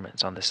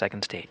performance on the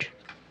second stage.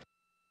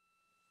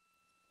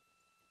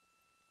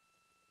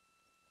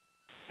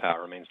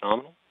 Power remains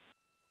nominal.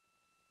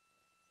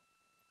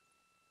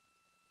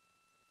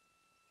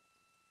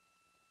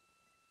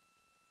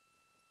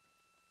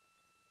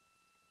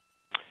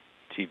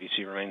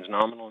 TVC remains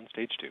nominal in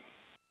stage 2.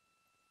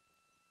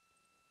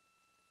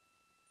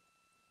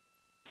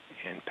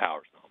 And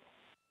power's nominal.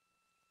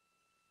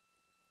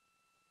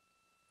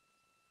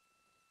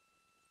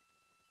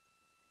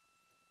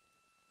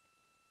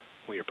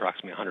 Wait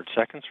approximately 100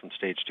 seconds from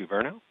stage 2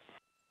 burnout.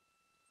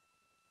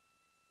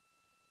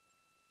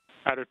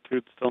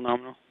 Attitude still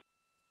nominal.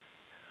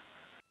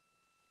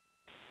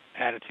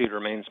 Attitude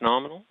remains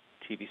nominal.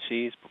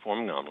 TVC is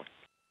performing nominally.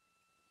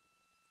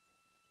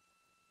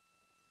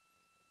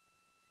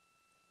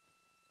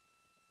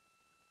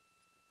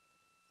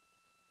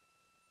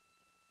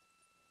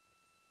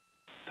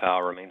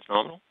 Power remains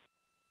nominal.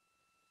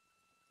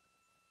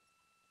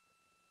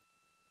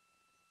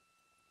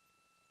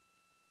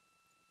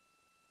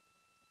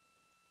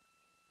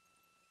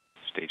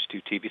 Stage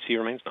 2 TVC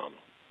remains nominal.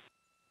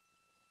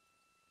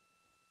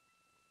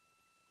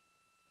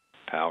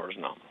 Power is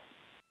nominal.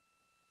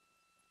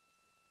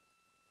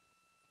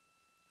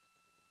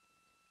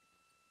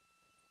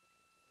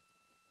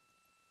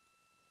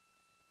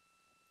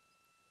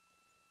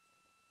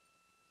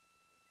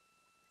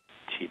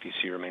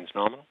 TVC remains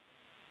nominal.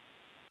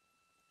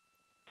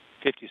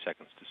 50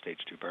 seconds to stage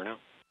 2 burnout.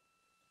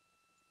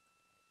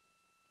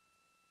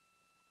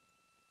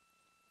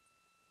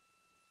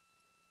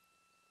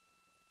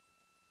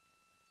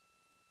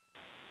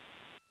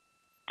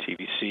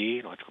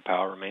 TVC, electrical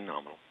power remain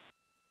nominal.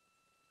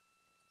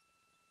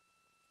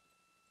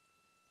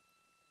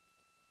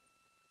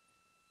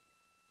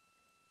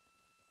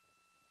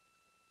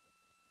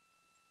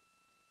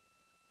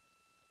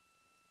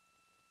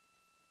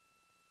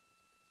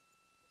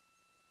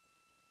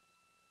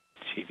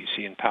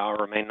 TVC and power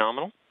remain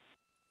nominal.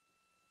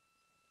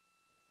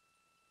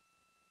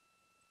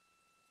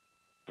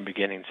 We're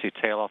beginning to see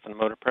tail off in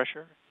motor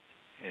pressure,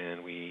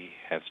 and we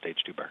have stage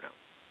 2 burnout.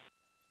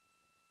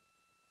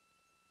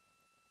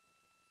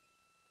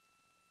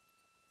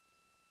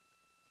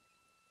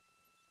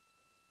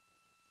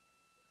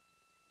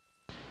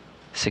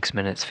 Six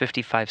minutes,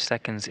 55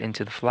 seconds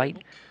into the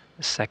flight.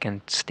 The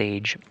second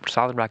stage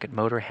solid rocket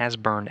motor has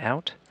burned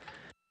out.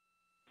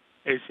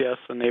 ACS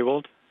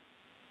enabled.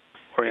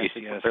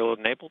 ACS payload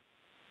enabled.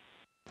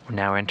 We're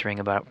now entering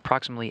about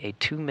approximately a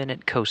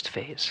 2-minute coast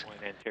phase.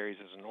 Antares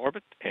is in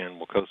orbit, and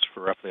will coast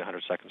for roughly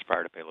 100 seconds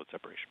prior to payload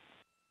separation.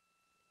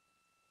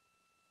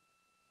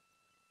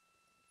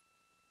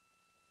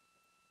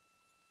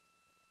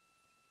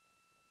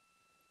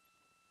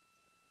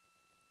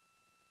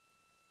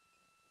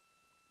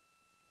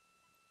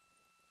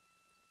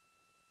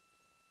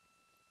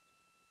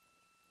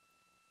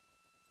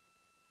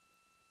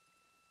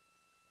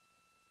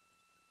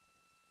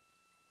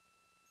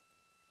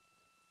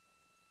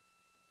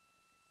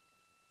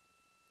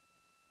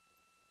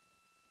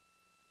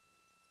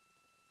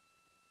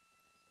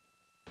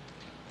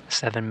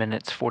 Seven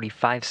minutes,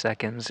 45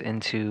 seconds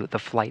into the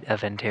flight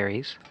of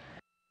Antares.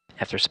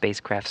 After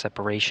spacecraft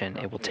separation,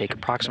 it will take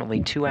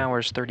approximately 2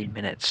 hours, 30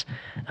 minutes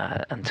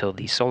until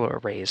the solar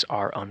arrays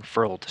are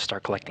unfurled to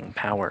start collecting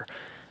power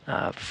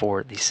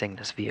for the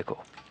Cygnus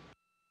vehicle.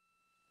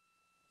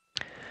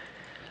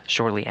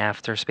 Shortly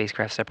after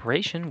spacecraft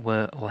separation,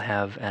 we'll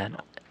have a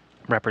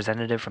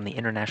representative from the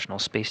International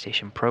Space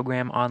Station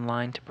program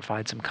online to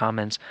provide some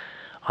comments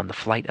on the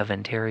flight of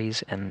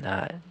Antares and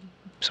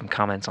some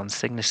comments on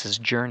Cygnus's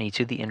journey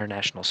to the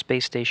International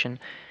Space Station.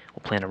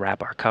 We'll plan to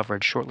wrap our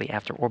coverage shortly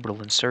after orbital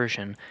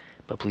insertion,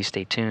 but please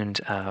stay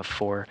tuned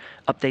for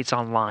updates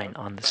online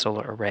on the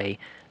solar array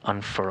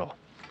unfurl.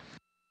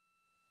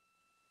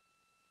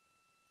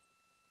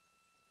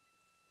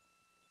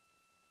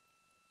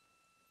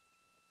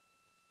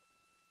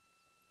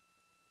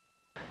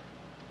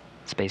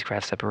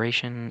 Spacecraft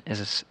separation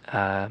is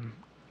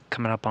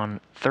coming up on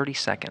 30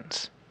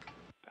 seconds.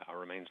 Power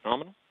remains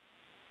nominal.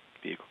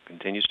 Vehicle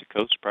continues to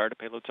coast prior to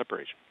payload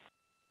separation.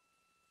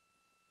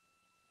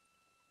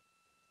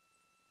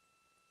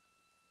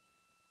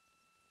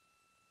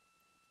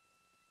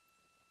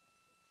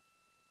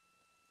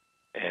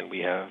 And we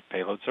have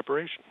payload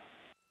separation.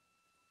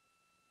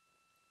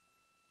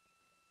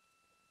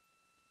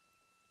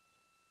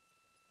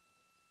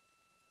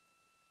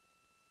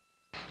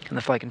 And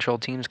the flight control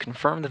teams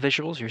confirm the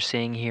visuals you're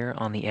seeing here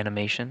on the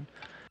animation.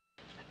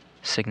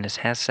 Cygnus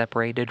has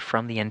separated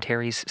from the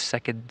Antares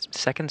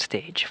second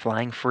stage,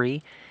 flying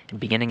free and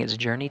beginning its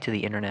journey to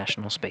the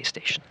International Space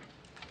Station.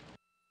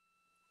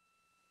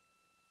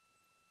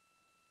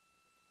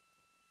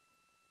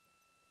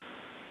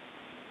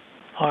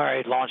 All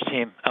right, launch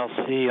team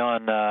LC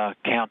on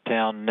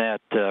Countdown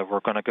Net. We're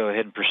going to go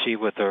ahead and proceed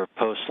with our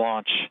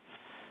post-launch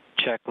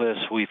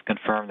checklist. We've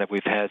confirmed that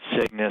we've had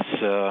Cygnus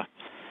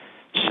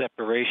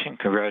separation.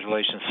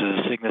 Congratulations to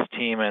the Cygnus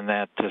team, and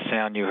that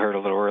sound you heard a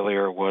little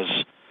earlier was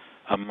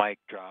a mic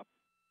drop.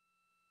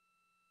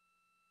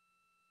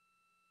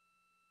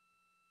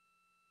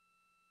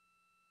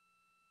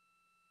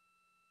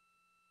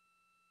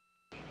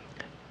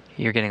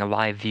 You're getting a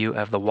live view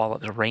of the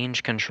Wallops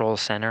Range Control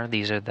Center.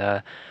 This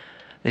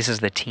is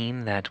the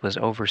team that was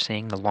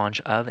overseeing the launch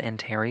of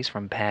Antares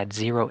from Pad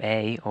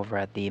 0A over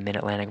at the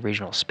Mid-Atlantic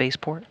Regional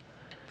Spaceport.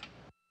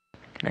 You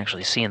can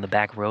actually see in the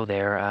back row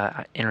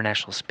there,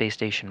 International Space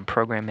Station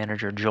Program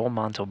Manager Joel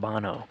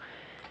Montalbano,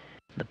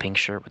 the pink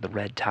shirt with the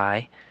red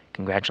tie,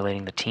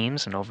 congratulating the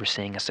teams and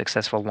overseeing a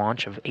successful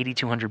launch of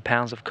 8,200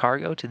 pounds of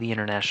cargo to the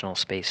International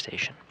Space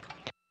Station.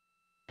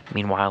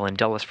 Meanwhile, in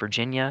Dulles,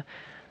 Virginia,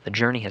 the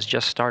journey has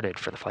just started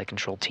for the flight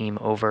control team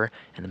over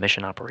in the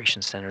Mission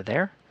Operations Center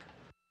there.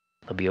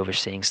 They'll be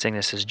overseeing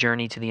Cygnus's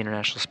journey to the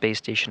International Space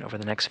Station over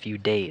the next few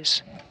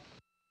days.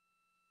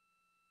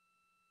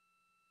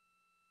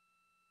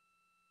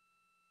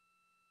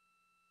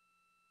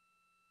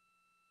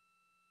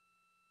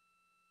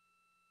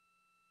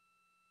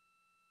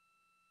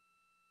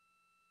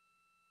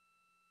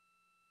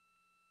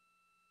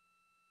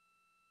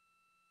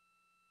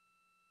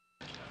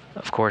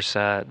 Of course,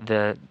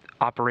 the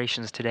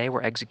operations today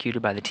were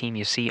executed by the team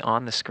you see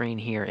on the screen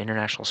here,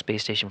 International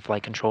Space Station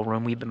Flight Control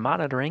Room. We've been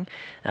monitoring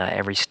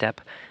every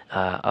step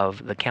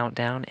of the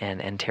countdown and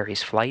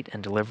Antares flight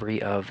and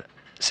delivery of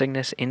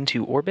Cygnus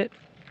into orbit.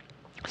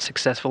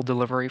 Successful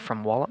delivery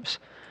from Wallops.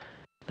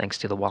 Thanks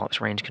to the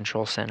Wallops Range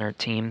Control Center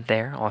team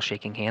there, all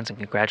shaking hands and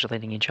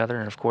congratulating each other.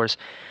 And of course,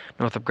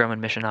 Northrop Grumman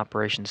Mission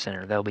Operations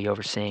Center. They'll be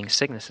overseeing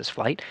Cygnus's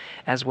flight,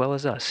 as well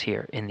as us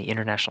here in the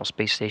International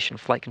Space Station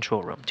Flight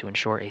Control Room to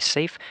ensure a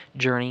safe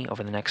journey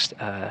over the next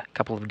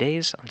couple of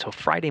days until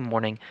Friday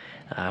morning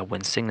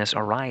when Cygnus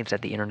arrives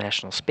at the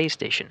International Space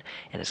Station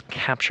and is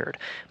captured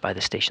by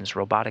the station's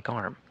robotic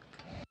arm.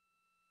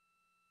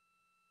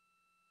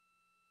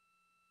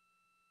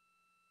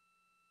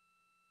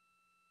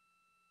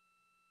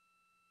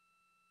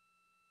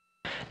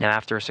 Now,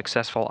 after a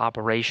successful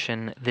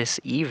operation this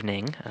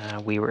evening,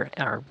 we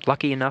are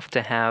lucky enough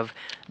to have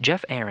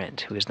Jeff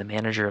Arendt, who is the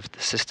manager of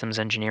the Systems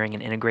Engineering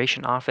and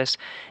Integration Office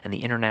and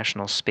the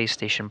International Space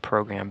Station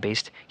Program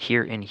based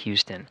here in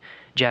Houston.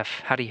 Jeff,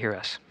 how do you hear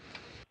us?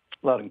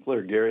 Loud and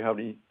clear. Gary, how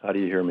do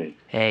you hear me?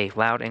 Hey,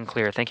 loud and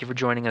clear. Thank you for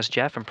joining us,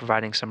 Jeff, and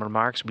providing some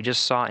remarks. We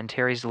just saw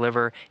Antares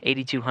deliver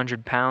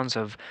 8,200 pounds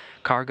of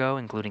cargo,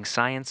 including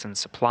science and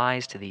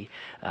supplies, to the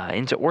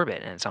into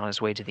orbit, and it's on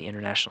its way to the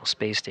International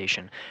Space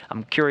Station.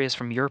 I'm curious,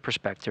 from your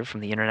perspective, from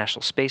the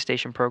International Space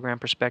Station program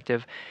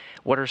perspective,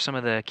 what are some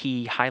of the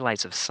key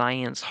highlights of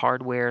science,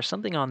 hardware,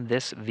 something on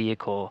this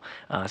vehicle,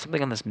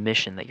 something on this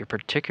mission that you're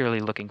particularly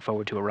looking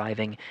forward to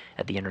arriving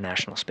at the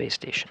International Space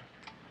Station?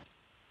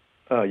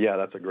 Yeah,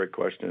 that's a great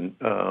question.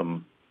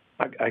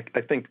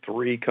 I think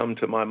three come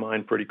to my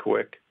mind pretty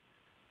quick.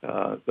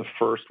 The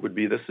first would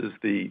be this is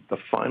the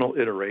final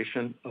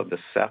iteration of the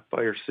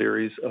Sapphire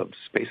series of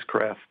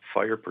spacecraft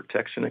fire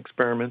protection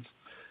experiments,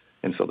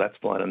 and so that's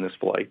flying on this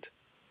flight.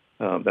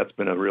 That's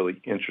been a really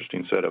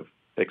interesting set of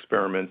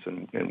experiments,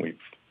 and we've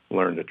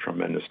learned a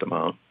tremendous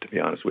amount, to be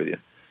honest with you.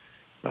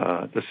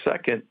 The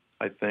second,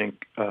 I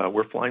think,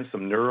 we're flying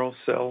some neural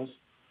cells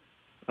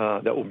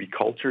that will be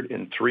cultured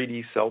in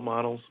 3D cell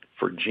models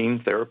for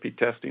gene therapy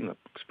testing. The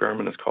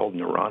experiment is called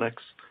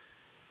Neuronics.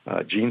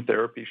 Gene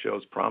therapy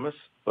shows promise,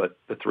 but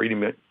the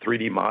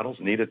 3D models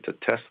needed to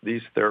test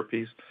these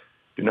therapies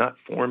do not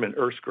form in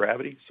Earth's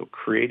gravity, so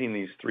creating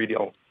these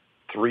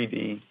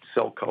 3D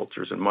cell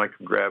cultures in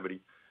microgravity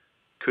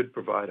could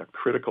provide a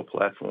critical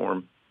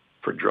platform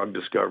for drug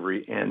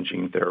discovery and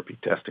gene therapy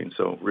testing,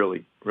 so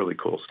really, really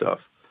cool stuff.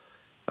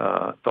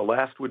 The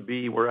last would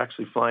be we're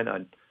actually flying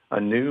a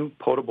new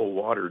potable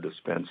water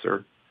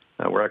dispenser.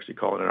 We're actually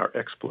calling it our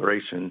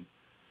Exploration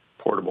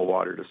Portable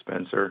Water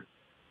Dispenser.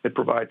 It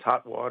provides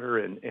hot water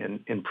and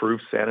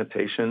improves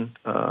sanitation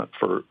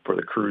for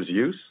the crew's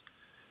use.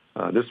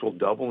 This will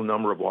double the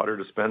number of water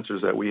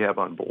dispensers that we have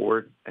on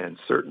board and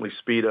certainly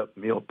speed up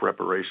meal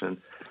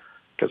preparation,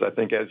 because I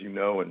think, as you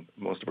know, and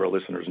most of our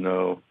listeners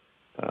know,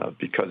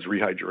 because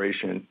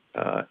rehydration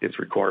is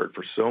required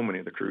for so many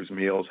of the crew's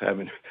meals,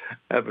 having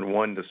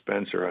one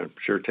dispenser, I'm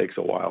sure, takes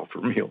a while for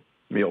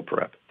meal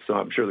prep. So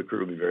I'm sure the crew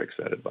will be very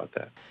excited about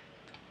that.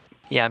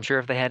 Yeah, I'm sure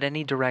if they had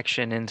any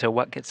direction into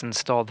what gets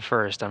installed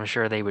first, I'm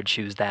sure they would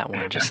choose that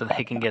one just so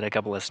they can get a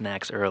couple of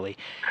snacks early.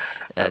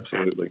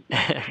 Absolutely.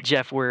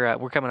 Jeff, we're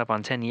coming up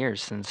on 10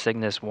 years since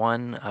Cygnus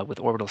won with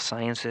Orbital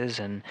Sciences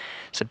in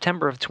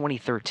September of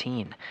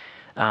 2013.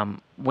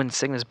 When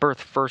Cygnus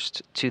berthed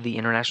first to the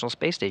International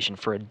Space Station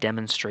for a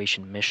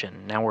demonstration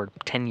mission. Now we're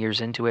 10 years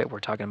into it. We're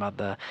talking about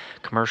the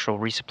Commercial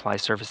Resupply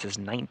Service's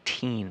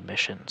 19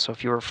 mission. So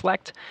if you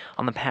reflect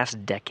on the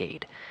past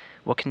decade,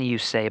 what can you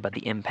say about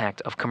the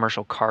impact of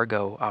commercial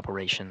cargo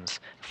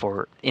operations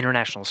for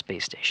International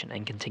Space Station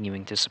and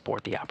continuing to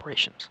support the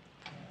operations?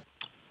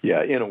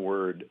 Yeah, in a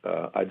word,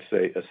 I'd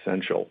say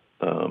essential.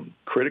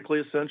 Critically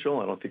essential.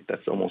 I don't think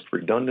that's almost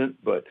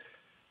redundant, but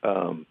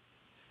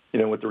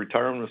with the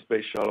retirement of the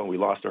Space Shuttle, we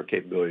lost our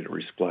capability to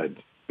resupply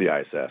the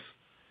ISS.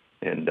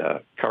 And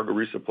cargo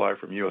resupply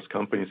from U.S.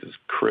 companies is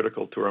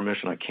critical to our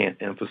mission. I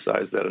can't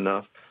emphasize that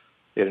enough.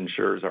 It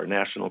ensures our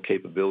national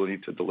capability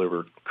to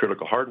deliver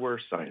critical hardware,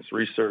 science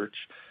research,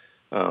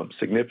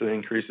 significantly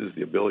increases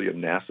the ability of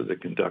NASA to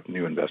conduct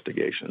new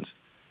investigations.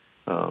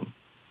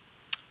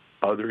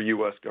 Other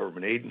U.S.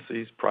 government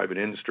agencies, private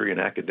industry, and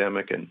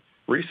academic and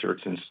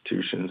research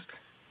institutions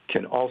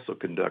can also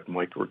conduct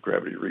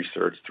microgravity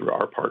research through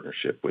our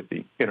partnership with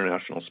the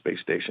International Space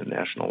Station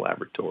National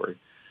Laboratory.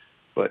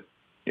 But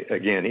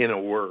again, in a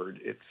word,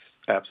 it's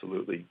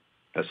absolutely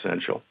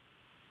essential.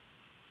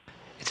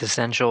 It's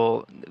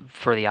essential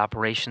for the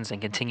operations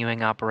and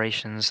continuing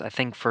operations. I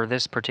think for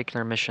this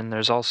particular mission,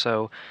 there's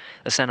also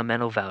a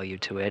sentimental value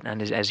to it.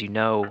 And as you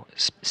know,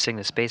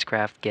 Cygnus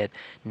spacecraft get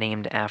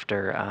named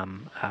after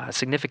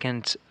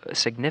significant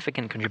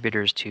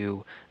contributors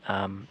to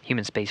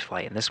human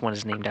spaceflight. And this one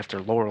is named after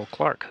Laurel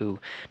Clark, who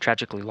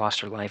tragically lost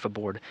her life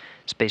aboard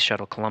Space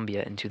Shuttle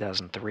Columbia in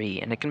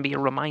 2003. And it can be a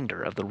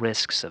reminder of the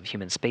risks of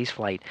human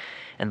spaceflight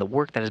and the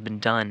work that has been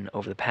done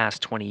over the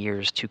past 20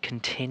 years to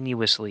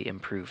continuously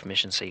improve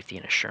mission safety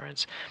and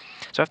assurance.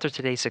 So after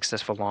today's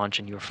successful launch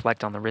and you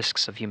reflect on the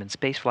risks of human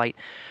spaceflight,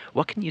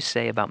 what can you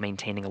say about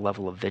maintaining a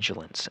level of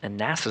vigilance and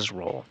NASA's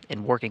role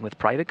in working with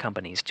private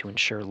companies to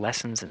ensure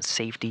lessons in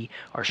safety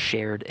are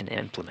shared and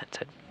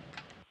implemented?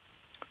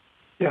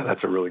 Yeah,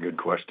 that's a really good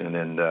question.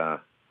 And,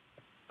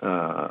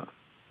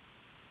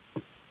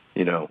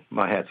 you know,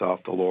 my hat's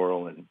off to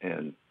Laurel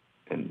and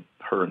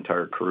her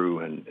entire crew.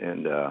 And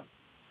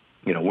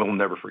you know, we'll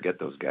never forget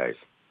those guys.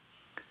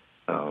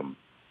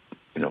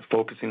 You know,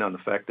 focusing on the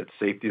fact that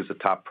safety is a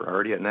top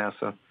priority at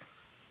NASA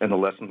and the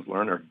lessons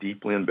learned are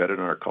deeply embedded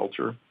in our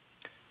culture.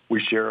 We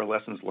share our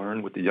lessons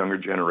learned with the younger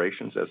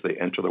generations as they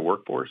enter the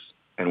workforce,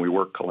 and we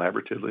work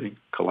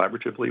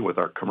collaboratively with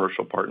our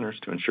commercial partners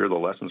to ensure the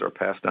lessons are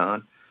passed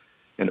on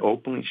and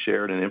openly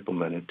shared and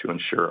implemented to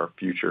ensure our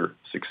future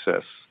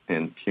success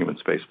in human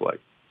spaceflight.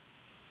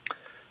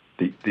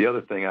 The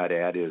other thing I'd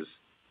add is,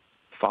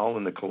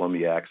 following the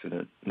Columbia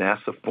accident,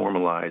 NASA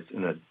formalized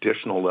an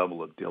additional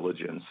level of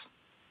diligence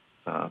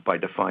by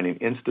defining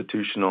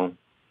institutional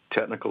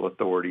technical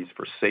authorities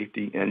for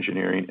safety,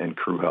 engineering, and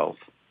crew health.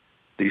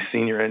 These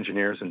senior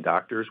engineers and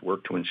doctors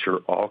work to ensure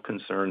all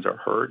concerns are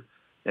heard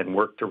and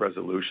work to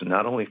resolution,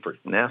 not only for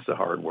NASA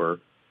hardware,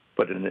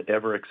 but in an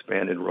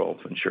ever-expanded role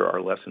to ensure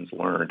our lessons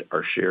learned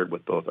are shared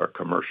with both our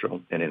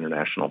commercial and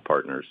international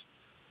partners.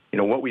 You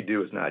know, what we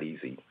do is not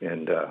easy,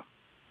 and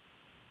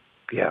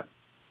yeah,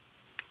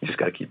 you just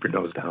got to keep your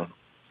nose down.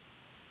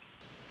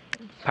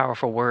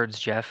 Powerful words,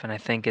 Jeff, and I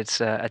think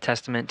it's a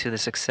testament to the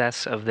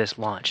success of this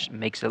launch. It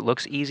makes it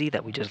looks easy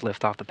that we just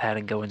lift off the pad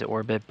and go into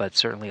orbit, but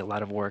certainly a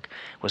lot of work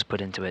was put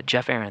into it.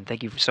 Jeff Aaron,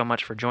 thank you so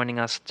much for joining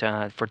us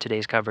for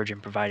today's coverage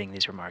and providing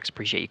these remarks.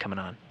 Appreciate you coming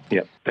on.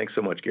 Yeah, thanks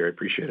so much, Gary.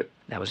 Appreciate it.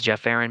 That was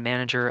Jeff Aaron,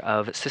 Manager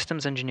of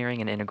Systems Engineering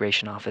and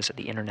Integration Office at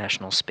the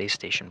International Space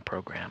Station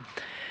Program.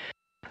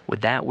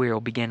 With that,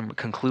 we'll begin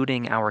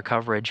concluding our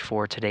coverage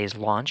for today's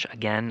launch.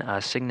 Again,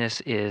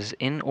 Cygnus is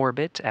in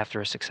orbit after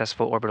a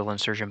successful orbital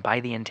insertion by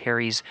the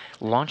Antares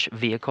launch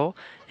vehicle,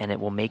 and it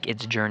will make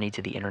its journey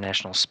to the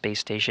International Space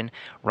Station,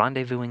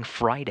 rendezvousing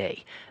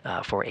Friday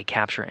for a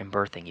capture and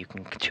berthing. You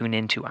can tune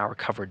into our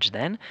coverage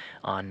then.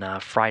 On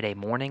Friday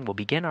morning, we'll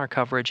begin our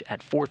coverage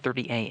at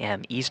 4:30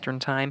 a.m. Eastern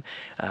Time.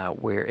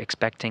 We're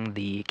expecting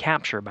the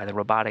capture by the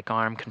robotic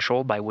arm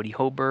controlled by Woody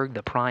Hoberg,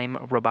 the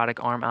prime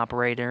robotic arm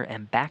operator,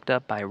 and backed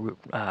up by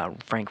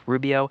Frank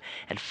Rubio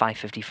at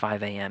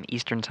 5:55 a.m.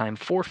 Eastern Time,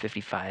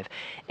 4:55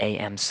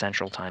 a.m.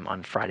 Central Time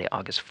on Friday,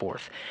 August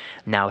 4th.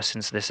 Now,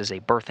 since this is a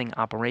berthing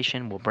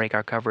operation, we'll break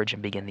our coverage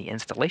and begin the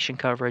installation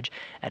coverage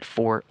at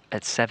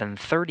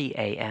 7:30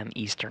 a.m.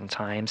 Eastern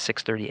Time,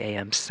 6:30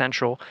 a.m.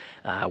 Central,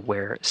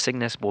 where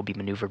Cygnus will be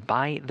maneuvered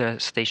by the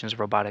station's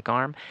robotic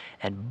arm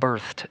and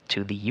berthed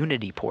to the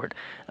Unity port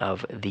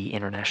of the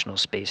International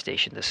Space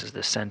Station. This is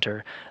the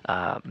center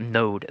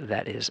node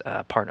that is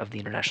part of the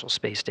International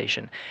Space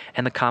Station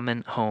and the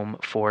common home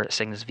for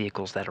Cygnus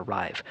vehicles that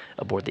arrive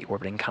aboard the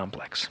orbiting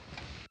complex.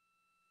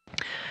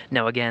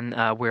 Now again,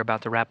 we're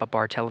about to wrap up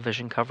our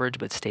television coverage,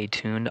 but stay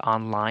tuned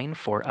online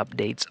for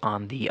updates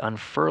on the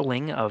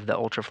unfurling of the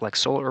Ultraflex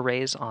solar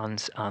arrays on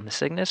the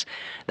Cygnus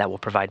that will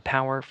provide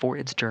power for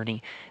its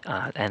journey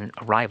and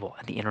arrival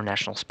at the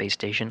International Space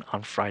Station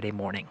on Friday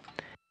morning.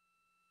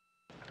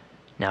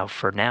 Now,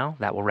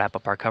 that will wrap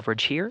up our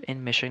coverage here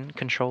in Mission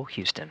Control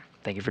Houston.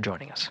 Thank you for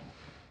joining us.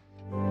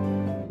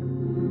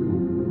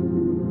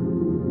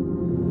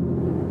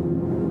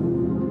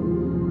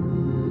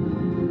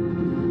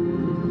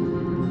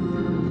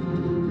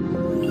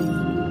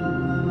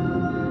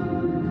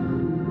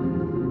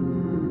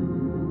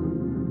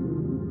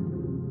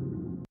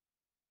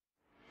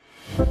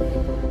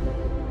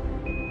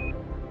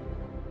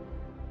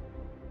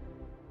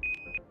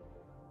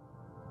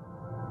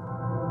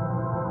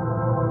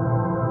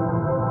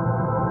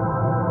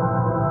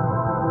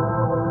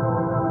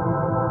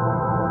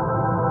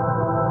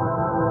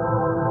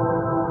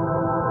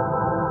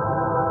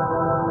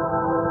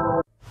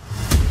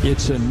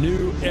 It's a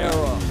new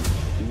era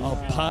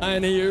of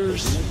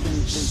pioneers,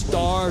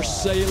 star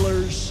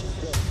sailors,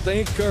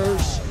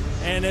 thinkers,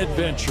 and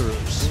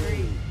adventurers.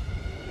 3,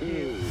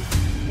 2,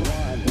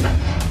 1,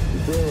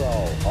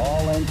 0.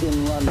 All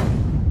engine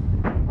running.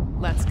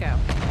 Let's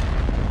go.